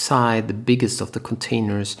rice beside the biggest of the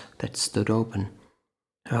containers that stood open.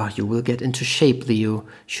 "Oh, you will get into shape, Leo,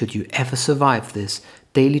 should you ever survive this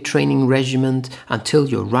daily training regimen until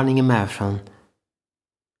you're running a marathon."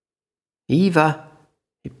 "Eva!"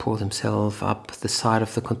 He pulled himself up the side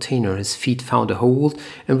of the container. His feet found a hold,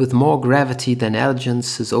 and with more gravity than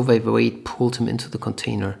elegance, his overweight pulled him into the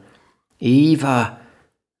container. "Eva!"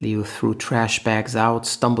 Leo threw trash bags out,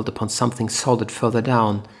 stumbled upon something solid further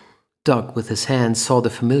down. Dug with his hands, saw the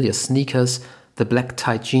familiar sneakers, the black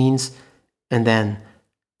tight jeans, and then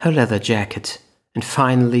her leather jacket, and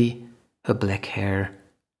finally her black hair.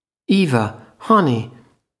 "Eva, honey!"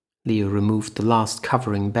 Leo removed the last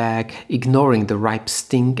covering bag, ignoring the ripe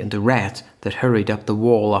stink and the rat that hurried up the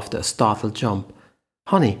wall after a startled jump.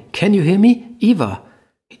 "Honey, can you hear me? Eva!"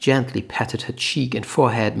 He gently patted her cheek and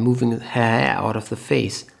forehead, moving her hair out of the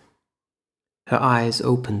face. Her eyes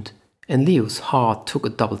opened, and Leo's heart took a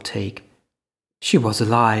double take. She was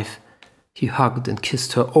alive. He hugged and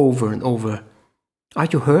kissed her over and over. "Are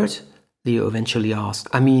you hurt?" Leo eventually asked.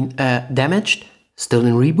 Damaged? Still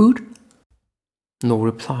in reboot?" No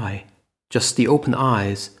reply, just the open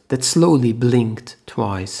eyes that slowly blinked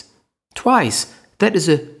twice. "Twice? That is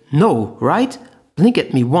a no, right? Blink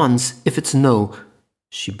at me once if it's no."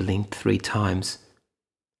 She blinked 3 times.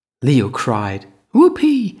 Leo cried,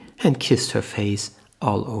 "Whoopee!" and kissed her face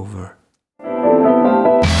all over.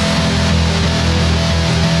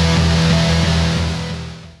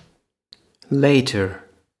 Later.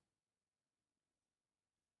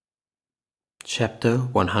 Chapter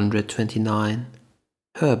 129.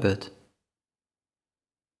 Herbert.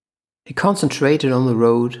 He concentrated on the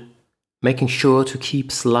road, making sure to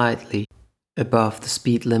keep slightly above the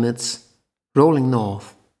speed limits, rolling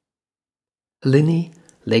north. Linny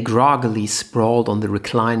lay groggily sprawled on the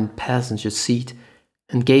reclined passenger seat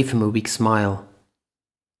and gave him a weak smile.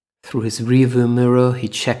 Through his rearview mirror he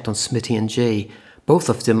checked on Smitty and Jay, both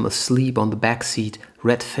of them asleep on the back seat,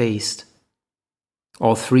 red-faced.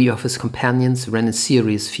 All 3 of his companions ran a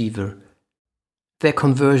serious fever. Their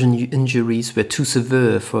conversion injuries were too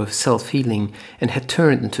severe for self-healing and had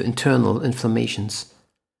turned into internal inflammations.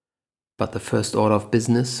 But the first order of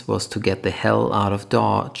business was to get the hell out of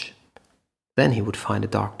Dodge. Then he would find a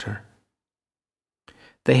doctor.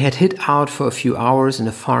 They had hid out for a few hours in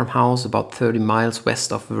a farmhouse about 30 miles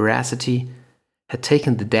west of Veracity, had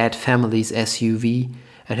taken the dead family's SUV,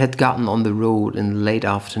 and had gotten on the road in the late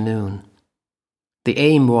afternoon. The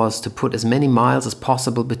aim was to put as many miles as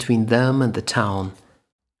possible between them and the town.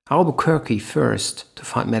 Albuquerque first, to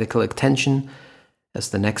find medical attention, as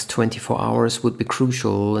the next 24 hours would be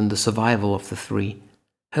crucial in the survival of the 3.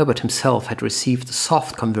 Herbert himself had received a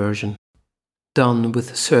soft conversion, done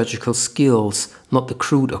with surgical skills, not the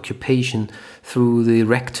crude occupation through the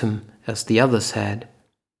rectum as the others had.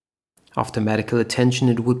 After medical attention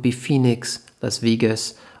it would be Phoenix, Las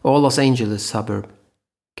Vegas, or Los Angeles suburb.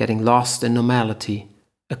 Getting lost in normality,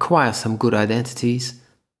 acquire some good identities,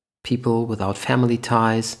 people without family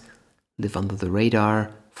ties, live under the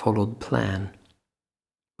radar, follow the plan.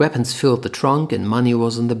 Weapons filled the trunk and money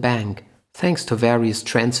was in the bank, thanks to various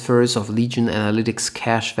transfers of Legion Analytics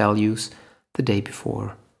cash values the day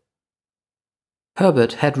before.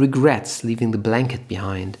 Herbert had regrets leaving the blanket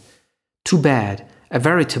behind. Too bad, a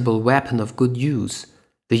veritable weapon of good use.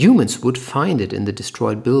 The humans would find it in the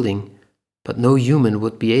destroyed building, but no human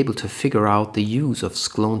would be able to figure out the use of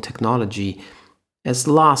Sclone technology, as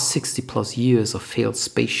the last 60+ years of failed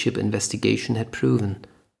spaceship investigation had proven.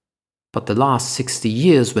 But the last 60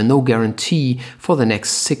 years were no guarantee for the next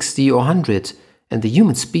 60 or 100, and the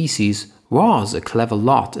human species was a clever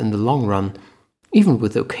lot in the long run, even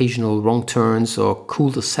with occasional wrong turns or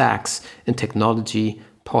cul-de-sacs in technology,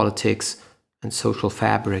 politics, and social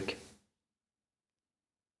fabric.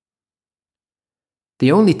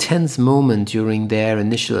 The only tense moment during their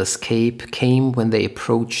initial escape came when they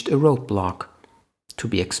approached a roadblock. To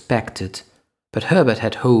be expected, but Herbert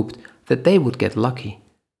had hoped that they would get lucky.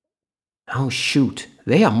 "Oh shoot,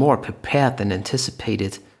 they are more prepared than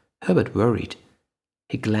anticipated," Herbert worried.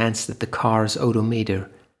 He glanced at the car's odometer.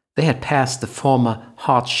 They had passed the former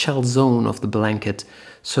hard-shell zone of the blanket,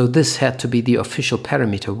 so this had to be the official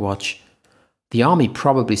perimeter watch. The army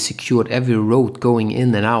probably secured every road going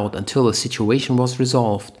in and out until the situation was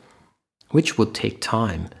resolved, which would take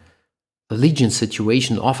time. The Legion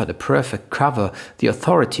situation offered a perfect cover. The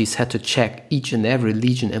authorities had to check each and every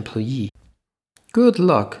Legion employee. Good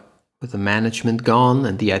luck, with the management gone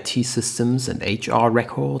and the IT systems and HR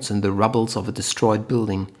records in the rubbles of a destroyed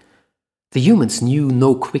building. The humans knew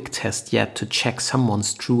no quick test yet to check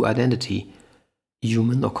someone's true identity,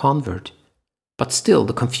 human or convert. But still,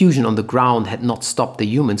 the confusion on the ground had not stopped the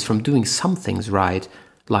humans from doing some things right,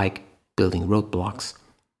 like building roadblocks.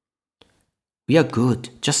 "We are good,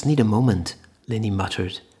 just need a moment," Lenny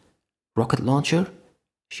muttered. "Rocket launcher?"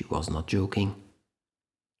 She was not joking.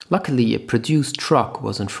 Luckily, a produced truck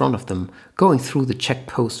was in front of them, going through the check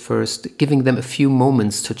post first, giving them a few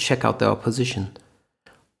moments to check out their opposition.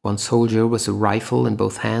 One soldier with a rifle in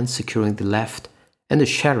both hands securing the left, and a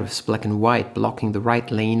sheriff's black and white blocking the right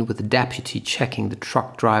lane with a deputy checking the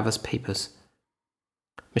truck driver's papers.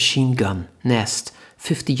 "Machine gun, nest,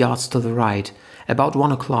 50 yards to the right, about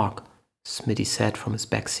 1 o'clock, Smitty said from his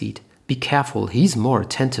back seat. "Be careful, he's more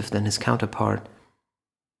attentive than his counterpart."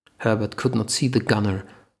 Herbert could not see the gunner.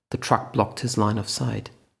 The truck blocked his line of sight.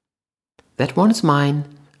 "That one is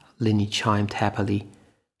mine," Lenny chimed happily.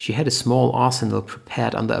 She had a small arsenal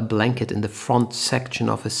prepared under a blanket in the front section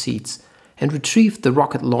of her seats, and retrieved the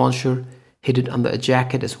rocket launcher, hid it under a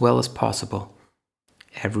jacket as well as possible.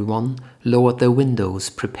 Everyone lowered their windows,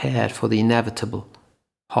 prepared for the inevitable.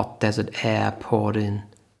 Hot desert air poured in.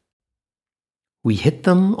 "We hit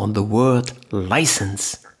them on the word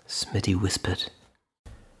license," Smitty whispered.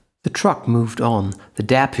 The truck moved on, the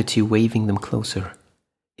deputy waving them closer.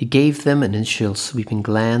 He gave them an initial sweeping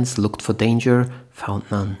glance, looked for danger, found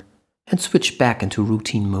none, and switched back into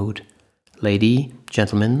routine mode. "Lady,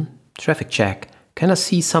 gentlemen, traffic check. Can I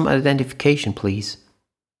see some identification, please?"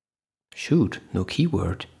 Shoot, no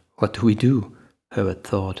keyword. What do we do? Herbert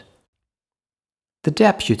thought. The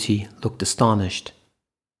deputy looked astonished.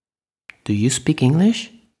 "Do you speak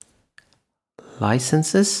English?"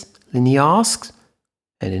 "Licenses?" Lenny asked,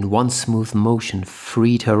 and in one smooth motion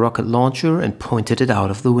freed her rocket launcher and pointed it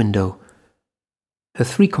out of the window. Her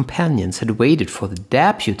three companions had waited for the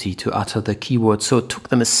deputy to utter the keyword, so it took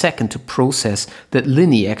them a second to process that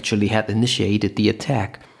Lenny actually had initiated the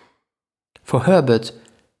attack. For Herbert,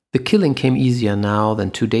 the killing came easier now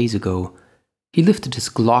than 2 days ago. He lifted his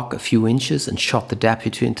Glock a few inches and shot the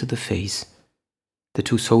deputy into the face. The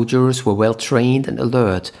two soldiers were well trained and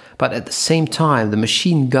alert, but at the same time the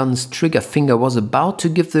machine gun's trigger finger was about to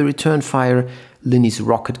give the return fire. Lenny's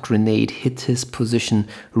rocket grenade hit his position,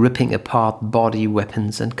 ripping apart body,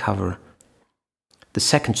 weapons, and cover. The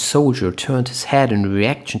second soldier turned his head in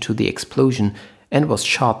reaction to the explosion and was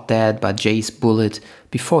shot dead by Jay's bullet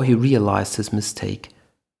before he realized his mistake.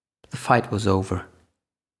 The fight was over.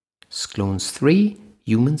 Sklones 3,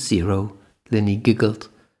 humans 0, Lenny giggled.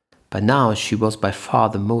 By now she was by far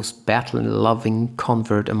the most battle-loving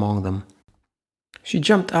convert among them. She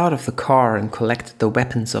jumped out of the car and collected the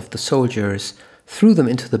weapons of the soldiers, threw them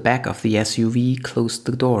into the back of the SUV, closed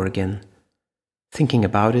the door again. Thinking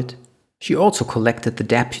about it, she also collected the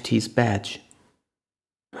deputy's badge.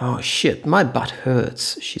 "Oh shit, my butt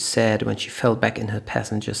hurts," she said when she fell back in her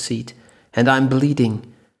passenger seat. "And I'm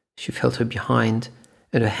bleeding." She felt her behind,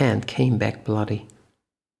 and her hand came back bloody.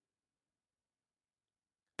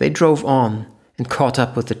 They drove on and caught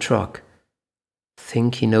up with the truck.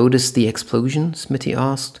 "Think he noticed the explosion?" Smitty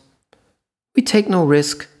asked. "We take no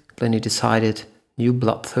risk," Lenny decided, new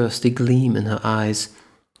bloodthirsty gleam in her eyes.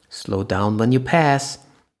 "Slow down when you pass."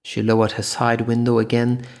 She lowered her side window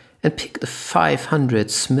again and picked a .500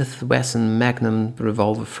 Smith & Wesson Magnum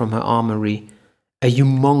revolver from her armory. A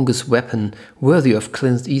humongous weapon worthy of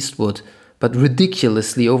Clint Eastwood, but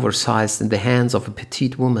ridiculously oversized in the hands of a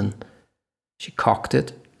petite woman. She cocked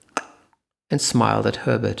it and smiled at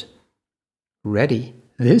Herbert. "Ready?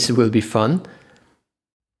 This will be fun."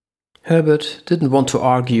 Herbert didn't want to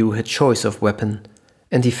argue her choice of weapon,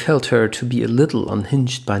 and he felt her to be a little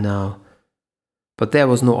unhinged by now. But there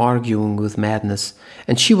was no arguing with madness,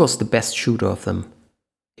 and she was the best shooter of them.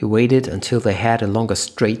 He waited until they had a longer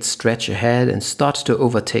straight stretch ahead and started to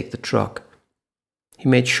overtake the truck. He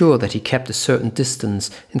made sure that he kept a certain distance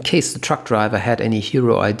in case the truck driver had any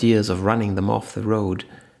hero ideas of running them off the road.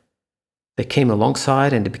 They came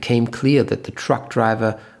alongside, and it became clear that the truck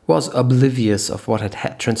driver was oblivious of what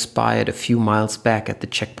had transpired a few miles back at the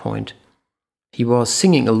checkpoint. He was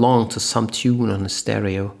singing along to some tune on his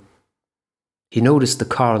stereo. He noticed the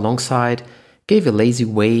car alongside, gave a lazy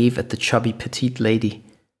wave at the chubby petite lady.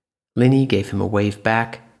 Lenny gave him a wave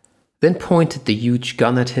back, then pointed the huge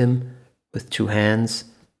gun at him with 2 hands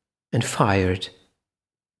and fired.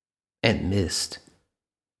 And missed.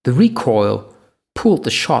 The recoil pulled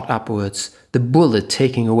the shot upwards, the bullet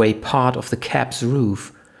taking away part of the cab's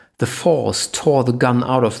roof. The force tore the gun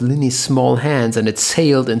out of Lenny's small hands, and it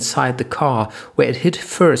sailed inside the car, where it hit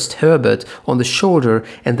first Herbert on the shoulder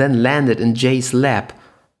and then landed in Jay's lap,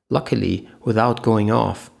 luckily without going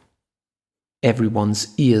off.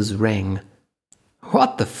 Everyone's ears rang.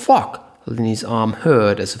 "What the fuck?" Lenny's arm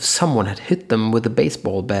hurt as if someone had hit them with a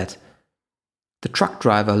baseball bat. The truck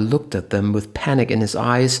driver looked at them with panic in his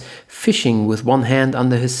eyes, fishing with one hand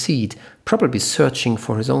under his seat, probably searching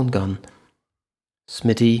for his own gun.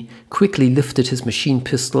 Smitty quickly lifted his machine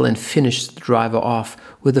pistol and finished the driver off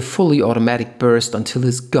with a fully automatic burst until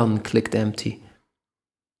his gun clicked empty.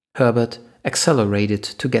 Herbert accelerated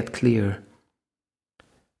to get clear.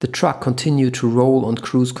 The truck continued to roll on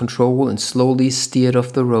cruise control and slowly steered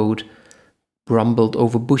off the road, rumbled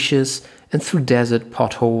over bushes and through desert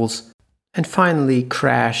potholes, and finally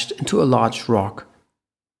crashed into a large rock.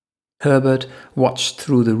 Herbert watched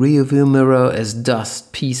through the rearview mirror as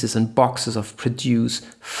dust, pieces and boxes of produce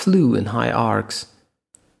flew in high arcs.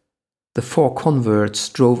 The four converts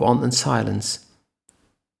drove on in silence.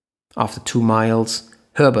 After 2 miles,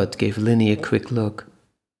 Herbert gave Lenny a quick look.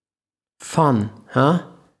 "Fun, huh?"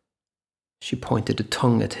 She pointed a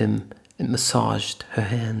tongue at him and massaged her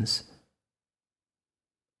hands.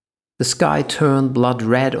 The sky turned blood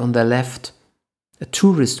red on their left, a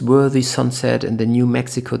tourist-worthy sunset in the New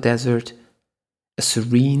Mexico desert, a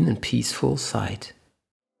serene and peaceful sight.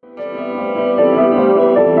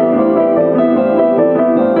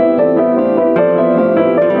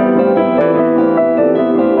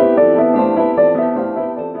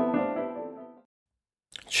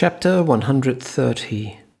 Chapter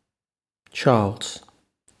 130. Charles.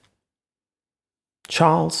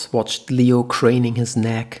 Charles watched Leo craning his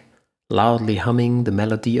neck, loudly humming the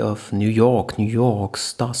melody of New York, New York,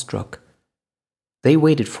 starstruck. They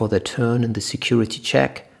waited for their turn in the security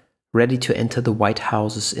check, ready to enter the White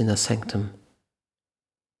House's inner sanctum.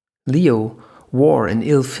 Leo wore an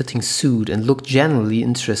ill-fitting suit and looked generally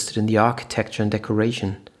interested in the architecture and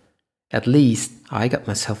decoration. At least I got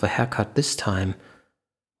myself a haircut this time,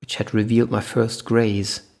 which had revealed my first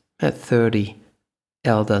grays, at 30,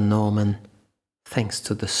 elder Norman, thanks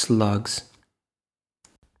to the slugs.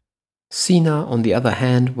 Sina, on the other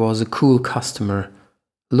hand, was a cool customer,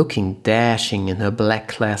 looking dashing in her black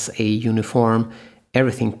Class A uniform,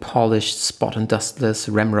 everything polished, spot and dustless,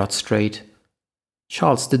 ramrod straight.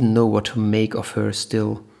 Charles didn't know what to make of her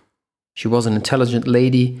still. She was an intelligent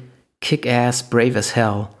lady, kick-ass, brave as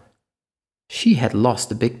hell. She had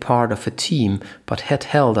lost a big part of her team, but had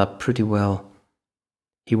held up pretty well.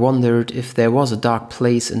 He wondered if there was a dark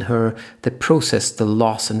place in her that processed the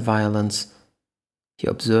loss and violence. He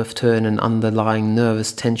observed her in an underlying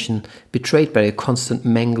nervous tension, betrayed by a constant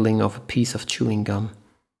mangling of a piece of chewing gum.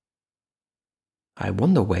 "I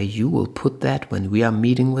wonder where you will put that when we are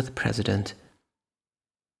meeting with the president."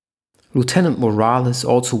 Lieutenant Morales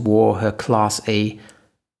also wore her Class A,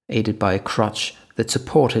 aided by a crutch that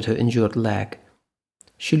supported her injured leg.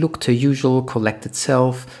 She looked her usual collected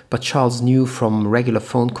self, but Charles knew from regular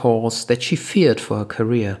phone calls that she feared for her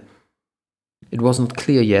career. It wasn't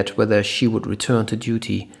clear yet whether she would return to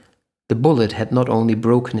duty. The bullet had not only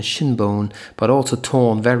broken a shin bone, but also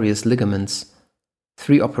torn various ligaments.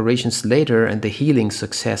 3 operations later, and the healing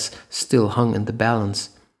success still hung in the balance.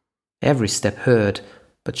 Every step hurt,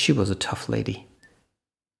 but she was a tough lady.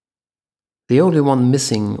 The only one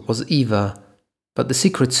missing was Eva, but the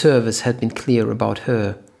Secret Service had been clear about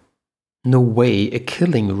her. No way a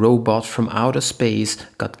killing robot from outer space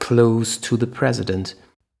got close to the president.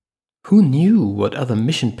 Who knew what other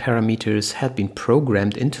mission parameters had been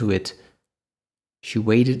programmed into it? She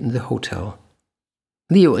waited in the hotel.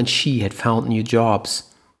 Leo and she had found new jobs.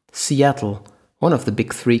 Seattle, one of the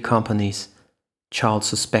big 3 companies. Charles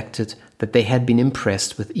suspected that they had been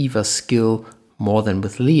impressed with Eva's skill more than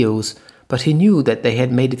with Leo's, but he knew that they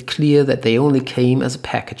had made it clear that they only came as a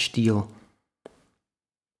package deal.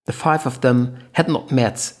 The 5 of them had not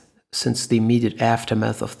met since the immediate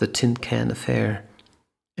aftermath of the tin can affair.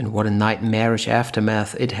 And what a nightmarish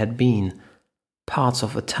aftermath it had been. Parts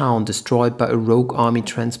of a town destroyed by a rogue army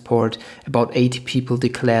transport, about 80 people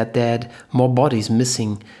declared dead, more bodies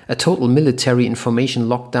missing, a total military information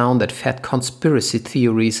lockdown that fed conspiracy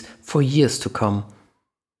theories for years to come.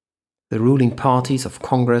 The ruling parties of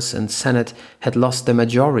Congress and Senate had lost their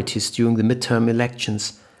majorities during the midterm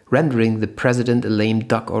elections, rendering the president a lame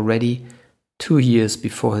duck already, 2 years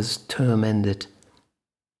before his term ended.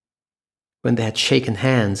 When they had shaken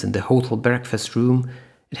hands in the hotel breakfast room,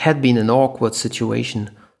 it had been an awkward situation.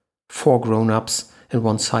 4 grown-ups and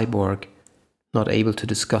 1 cyborg, not able to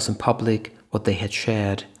discuss in public what they had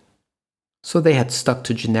shared. So they had stuck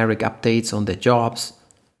to generic updates on their jobs,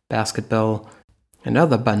 basketball, and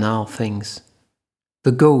other banal things.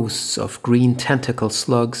 The ghosts of green tentacle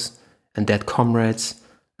slugs and dead comrades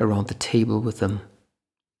around the table with them.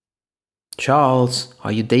 "Charles,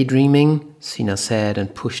 are you daydreaming?" Sina said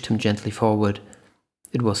and pushed him gently forward.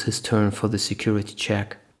 It was his turn for the security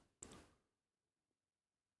check.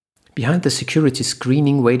 Behind the security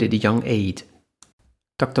screening waited a young aide.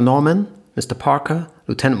 "Dr. Norman, Mr. Parker,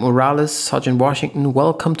 Lieutenant Morales, Sergeant Washington,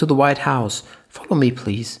 welcome to the White House. Follow me,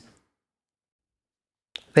 please."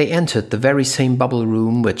 They entered the very same bubble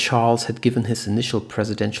room where Charles had given his initial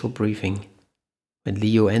presidential briefing. When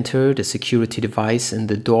Leo entered, a security device in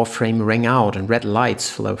the doorframe rang out and red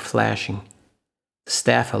lights were flashing. The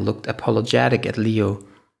staffer looked apologetic at Leo.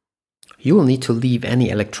 "You will need to leave any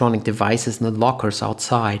electronic devices in the lockers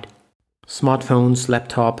outside. Smartphones,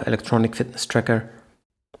 laptop, electronic fitness tracker."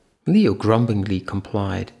 Leo grumblingly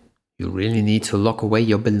complied. "You really need to lock away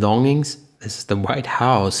your belongings? This is the White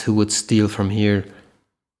House. Who would steal from here?"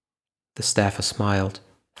 The staffer smiled.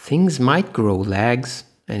 "Things might grow legs,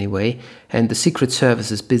 anyway, and the Secret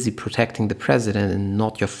Service is busy protecting the president and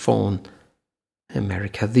not your phone."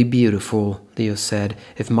 "America the Beautiful," Leo said.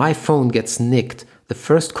 "If my phone gets nicked, the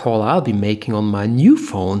first call I'll be making on my new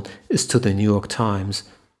phone is to the New York Times."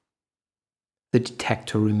 The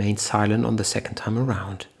detector remained silent on the second time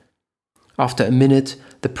around. After a minute,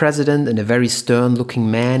 the president and a very stern-looking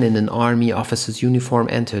man in an army officer's uniform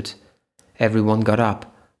entered. Everyone got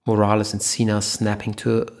up, Morales and Sina snapping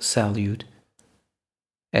to a salute.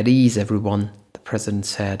 "At ease, everyone," the president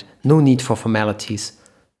said. "No need for formalities.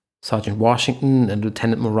 Sergeant Washington and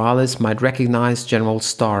Lieutenant Morales might recognize General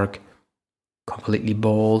Stark." Completely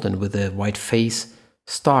bald and with a white face,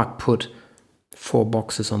 Stark put 4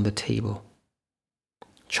 boxes on the table.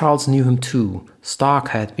 Charles knew him too. Stark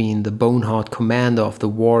had been the bone-hard commander of the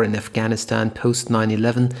war in Afghanistan post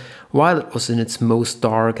 9/11, while it was in its most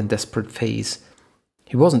dark and desperate phase.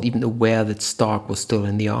 He wasn't even aware that Stark was still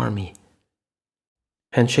in the army.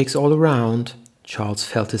 Handshakes all around. Charles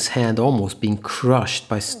felt his hand almost being crushed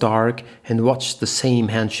by Stark and watched the same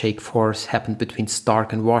handshake force happen between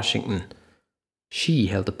Stark and Washington. She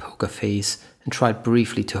held a poker face and tried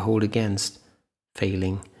briefly to hold against,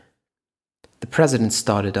 failing. The president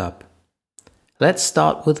started up. "Let's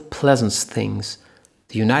start with pleasant things.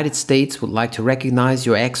 The United States would like to recognize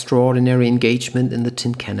your extraordinary engagement in the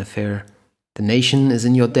Tin Can affair. The nation is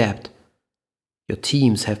in your debt. Your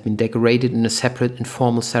teams have been decorated in a separate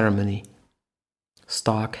informal ceremony."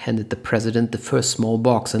 Stark handed the president the first small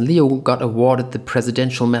box, and Leo got awarded the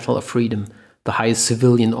Presidential Medal of Freedom, the highest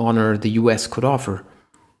civilian honor the US could offer.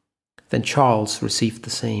 Then Charles received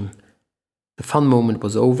the same. The fun moment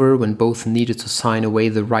was over when both needed to sign away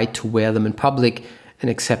the right to wear them in public and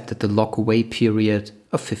accepted the lock-away period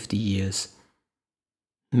of 50 years.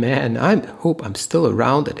 "Man, I hope I'm still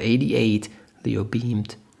around at 88, Leo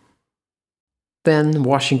beamed. Then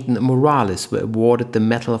Washington and Morales were awarded the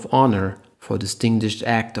Medal of Honor for a distinguished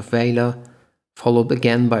act of valor, followed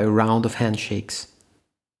again by a round of handshakes.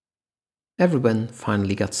 Everyone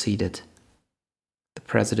finally got seated. The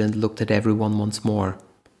president looked at everyone once more.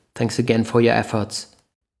 "Thanks again for your efforts.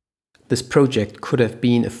 This project could have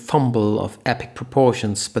been a fumble of epic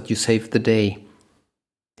proportions, but you saved the day."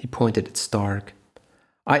 He pointed at Stark.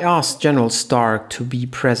 "I asked General Stark to be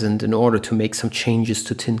present in order to make some changes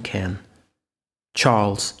to Tin Can.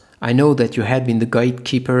 Charles, I know that you had been the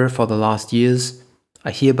gatekeeper for the last years.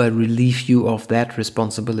 I hereby relieve you of that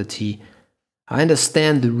responsibility. I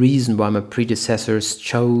understand the reason why my predecessors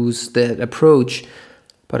chose that approach,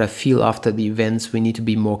 but I feel after the events we need to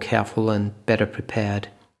be more careful and better prepared.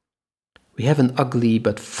 We have an ugly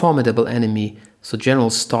but formidable enemy, so General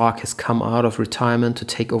Stark has come out of retirement to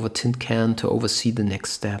take over Tin Can to oversee the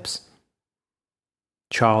next steps."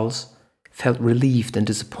 Charles felt relieved and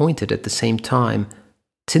disappointed at the same time.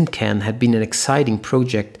 Tin Can had been an exciting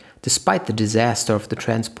project despite the disaster of the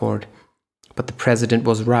transport. But the president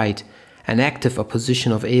was right. An active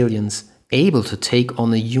opposition of aliens, able to take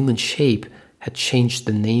on a human shape, had changed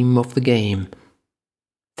the name of the game.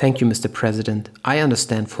 "Thank you, Mr. President. I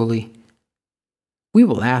understand fully. We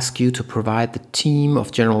will ask you to provide the team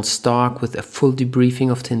of General Stark with a full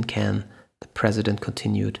debriefing of Tin Can," the president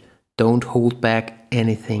continued. "Don't hold back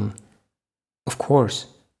anything." "Of course,"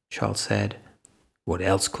 Charles said. What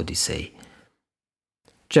else could he say?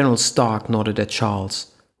 General Stark nodded at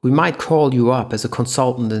Charles. "We might call you up as a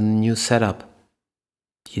consultant in the new setup."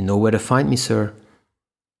 "You know where to find me, sir."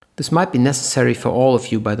 "This might be necessary for all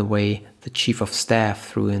of you, by the way," the chief of staff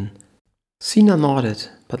threw in. Sina nodded,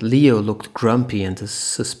 but Leo looked grumpy and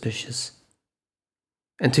suspicious.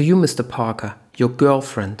 "And to you, Mr. Parker, your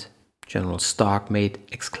girlfriend," General Stark made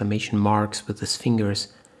exclamation marks with his fingers.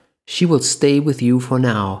 "She will stay with you for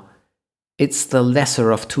now. It's the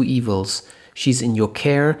lesser of two evils. She's in your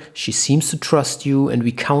care, she seems to trust you, and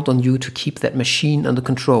we count on you to keep that machine under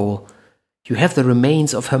control. You have the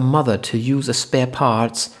remains of her mother to use as spare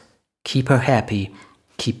parts. Keep her happy.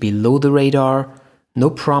 Keep below the radar. No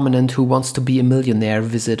prominent who wants to be a millionaire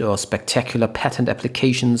visit or spectacular patent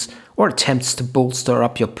applications or attempts to bolster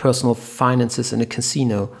up your personal finances in a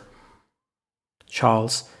casino.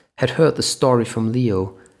 Charles had heard the story from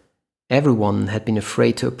Leo. Everyone had been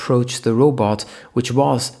afraid to approach the robot, which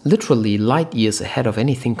was literally light years ahead of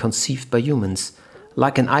anything conceived by humans,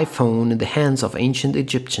 like an iPhone in the hands of ancient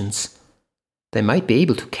Egyptians. They might be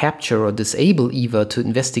able to capture or disable Eva to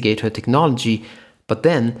investigate her technology, but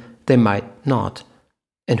then they might not.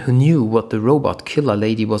 And who knew what the robot killer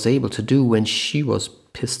lady was able to do when she was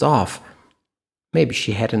pissed off? Maybe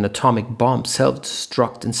she had an atomic bomb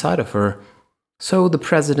self-destruct inside of her. So the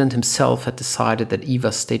president himself had decided that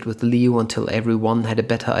Eva stayed with Leo until everyone had a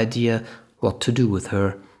better idea what to do with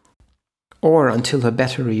her. Or until her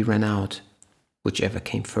battery ran out, whichever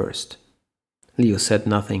came first. Leo said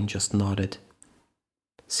nothing, just nodded.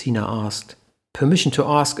 Sina asked, "Permission to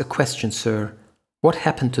ask a question, sir. What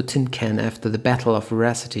happened to Tin Can after the Battle of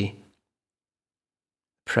Veracity?"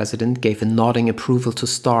 The president gave a nodding approval to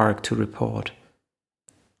Stark to report.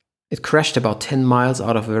 It crashed about 10 miles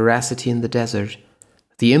out of Veracity in the desert.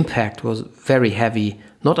 The impact was very heavy,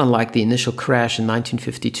 not unlike the initial crash in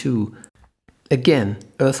 1952. Again,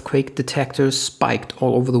 earthquake detectors spiked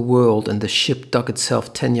all over the world and the ship dug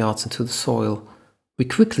itself 10 yards into the soil. We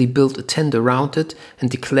quickly built a tent around it and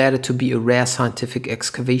declared it to be a rare scientific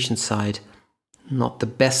excavation site. Not the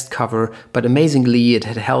best cover, but amazingly it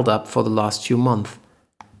had held up for the last few months.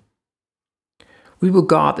 We will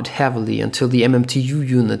guard it heavily until the MMTU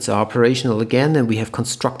units are operational again and we have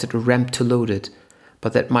constructed a ramp to load it,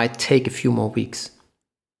 but that might take a few more weeks.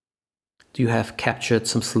 Do you have captured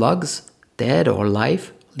some slugs, dead or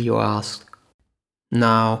alive? Leo asked.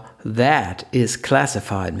 Now, that is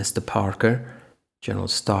classified, Mr. Parker. General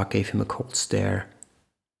Stark gave him a cold stare.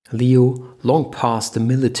 Leo, long past the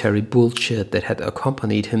military bullshit that had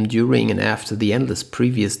accompanied him during and after the endless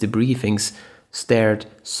previous debriefings, stared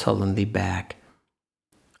sullenly back.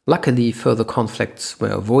 Luckily, further conflicts were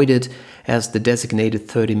avoided as the designated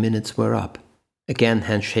 30 minutes were up. Again,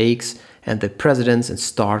 handshakes, and the presidents and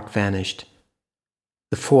Stark vanished.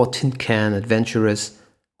 The 4 Tin Can adventurers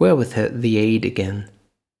were with the aide again.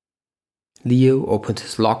 Leo opened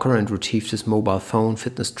his locker and retrieved his mobile phone,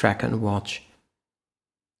 fitness tracker and watch.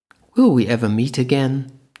 "Will we ever meet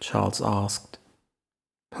again?" Charles asked.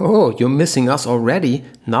 "Oh, you're missing us already,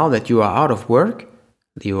 now that you are out of work?"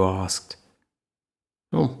 Leo asked.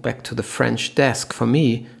 "Oh, back to the French desk for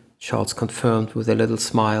me," Charles confirmed with a little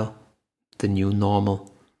smile. The new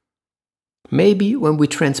normal. "Maybe when we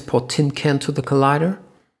transport Tin Can to the Collider?"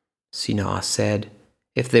 Sina said.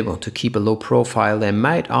 If they want to keep a low profile, they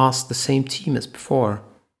might ask the same team as before.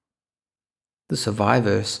 "The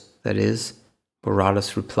survivors, that is,"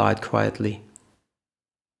 Morales replied quietly.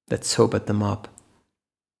 That sobered them up.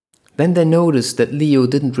 Then they noticed that Leo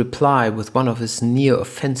didn't reply with one of his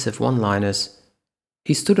near-offensive one-liners.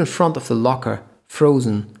 He stood in front of the locker,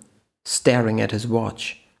 frozen, staring at his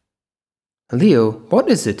watch. "Leo, what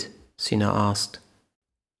is it?" Sina asked.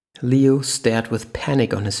 Leo stared with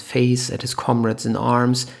panic on his face at his comrades in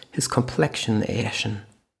arms, his complexion ashen.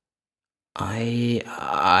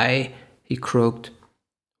 I, he croaked.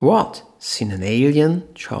 "What? Seen an alien?"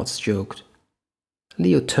 Charles joked.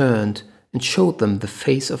 Leo turned and showed them the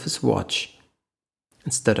face of his watch.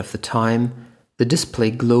 Instead of the time, the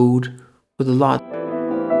display glowed with a large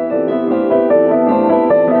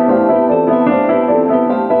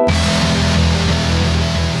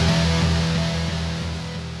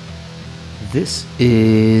This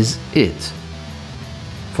is it.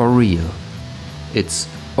 For real. It's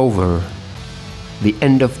over. The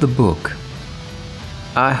end of the book.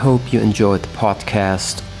 I hope you enjoyed the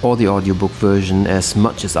podcast or the audiobook version as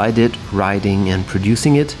much as I did writing and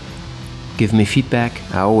producing it. Give me feedback.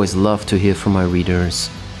 I always love to hear from my readers.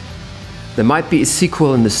 There might be a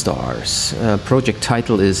sequel in the stars. Project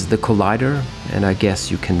title is The Collider, and I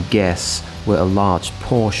guess you can guess where a large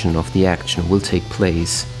portion of the action will take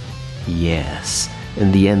place. Yes,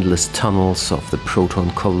 in the endless tunnels of the Proton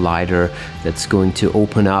Collider that's going to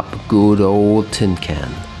open up good old Tin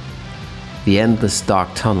Can. The endless dark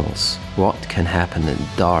tunnels. What can happen in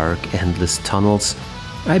dark, endless tunnels?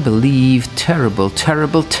 I believe terrible,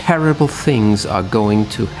 terrible, terrible things are going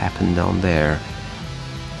to happen down there.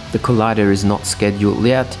 The Collider is not scheduled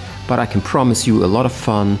yet, but I can promise you a lot of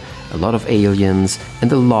fun, a lot of aliens,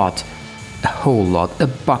 and a whole lot, a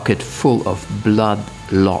bucket full of blood,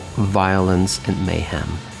 violence, and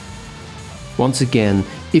mayhem. Once again,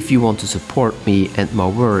 if you want to support me and my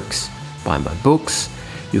works, buy my books.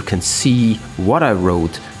 You can see what I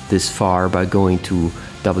wrote this far by going to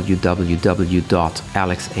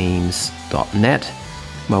www.alexames.net.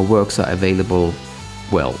 My works are available,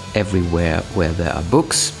 well, everywhere where there are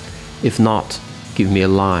books. If not, give me a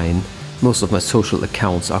line. Most of my social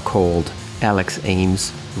accounts are called Alex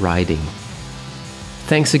Ames Writing.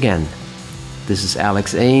 Thanks again. This is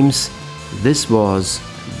Alex Ames. This was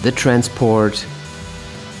The Transport.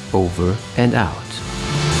 Over and out.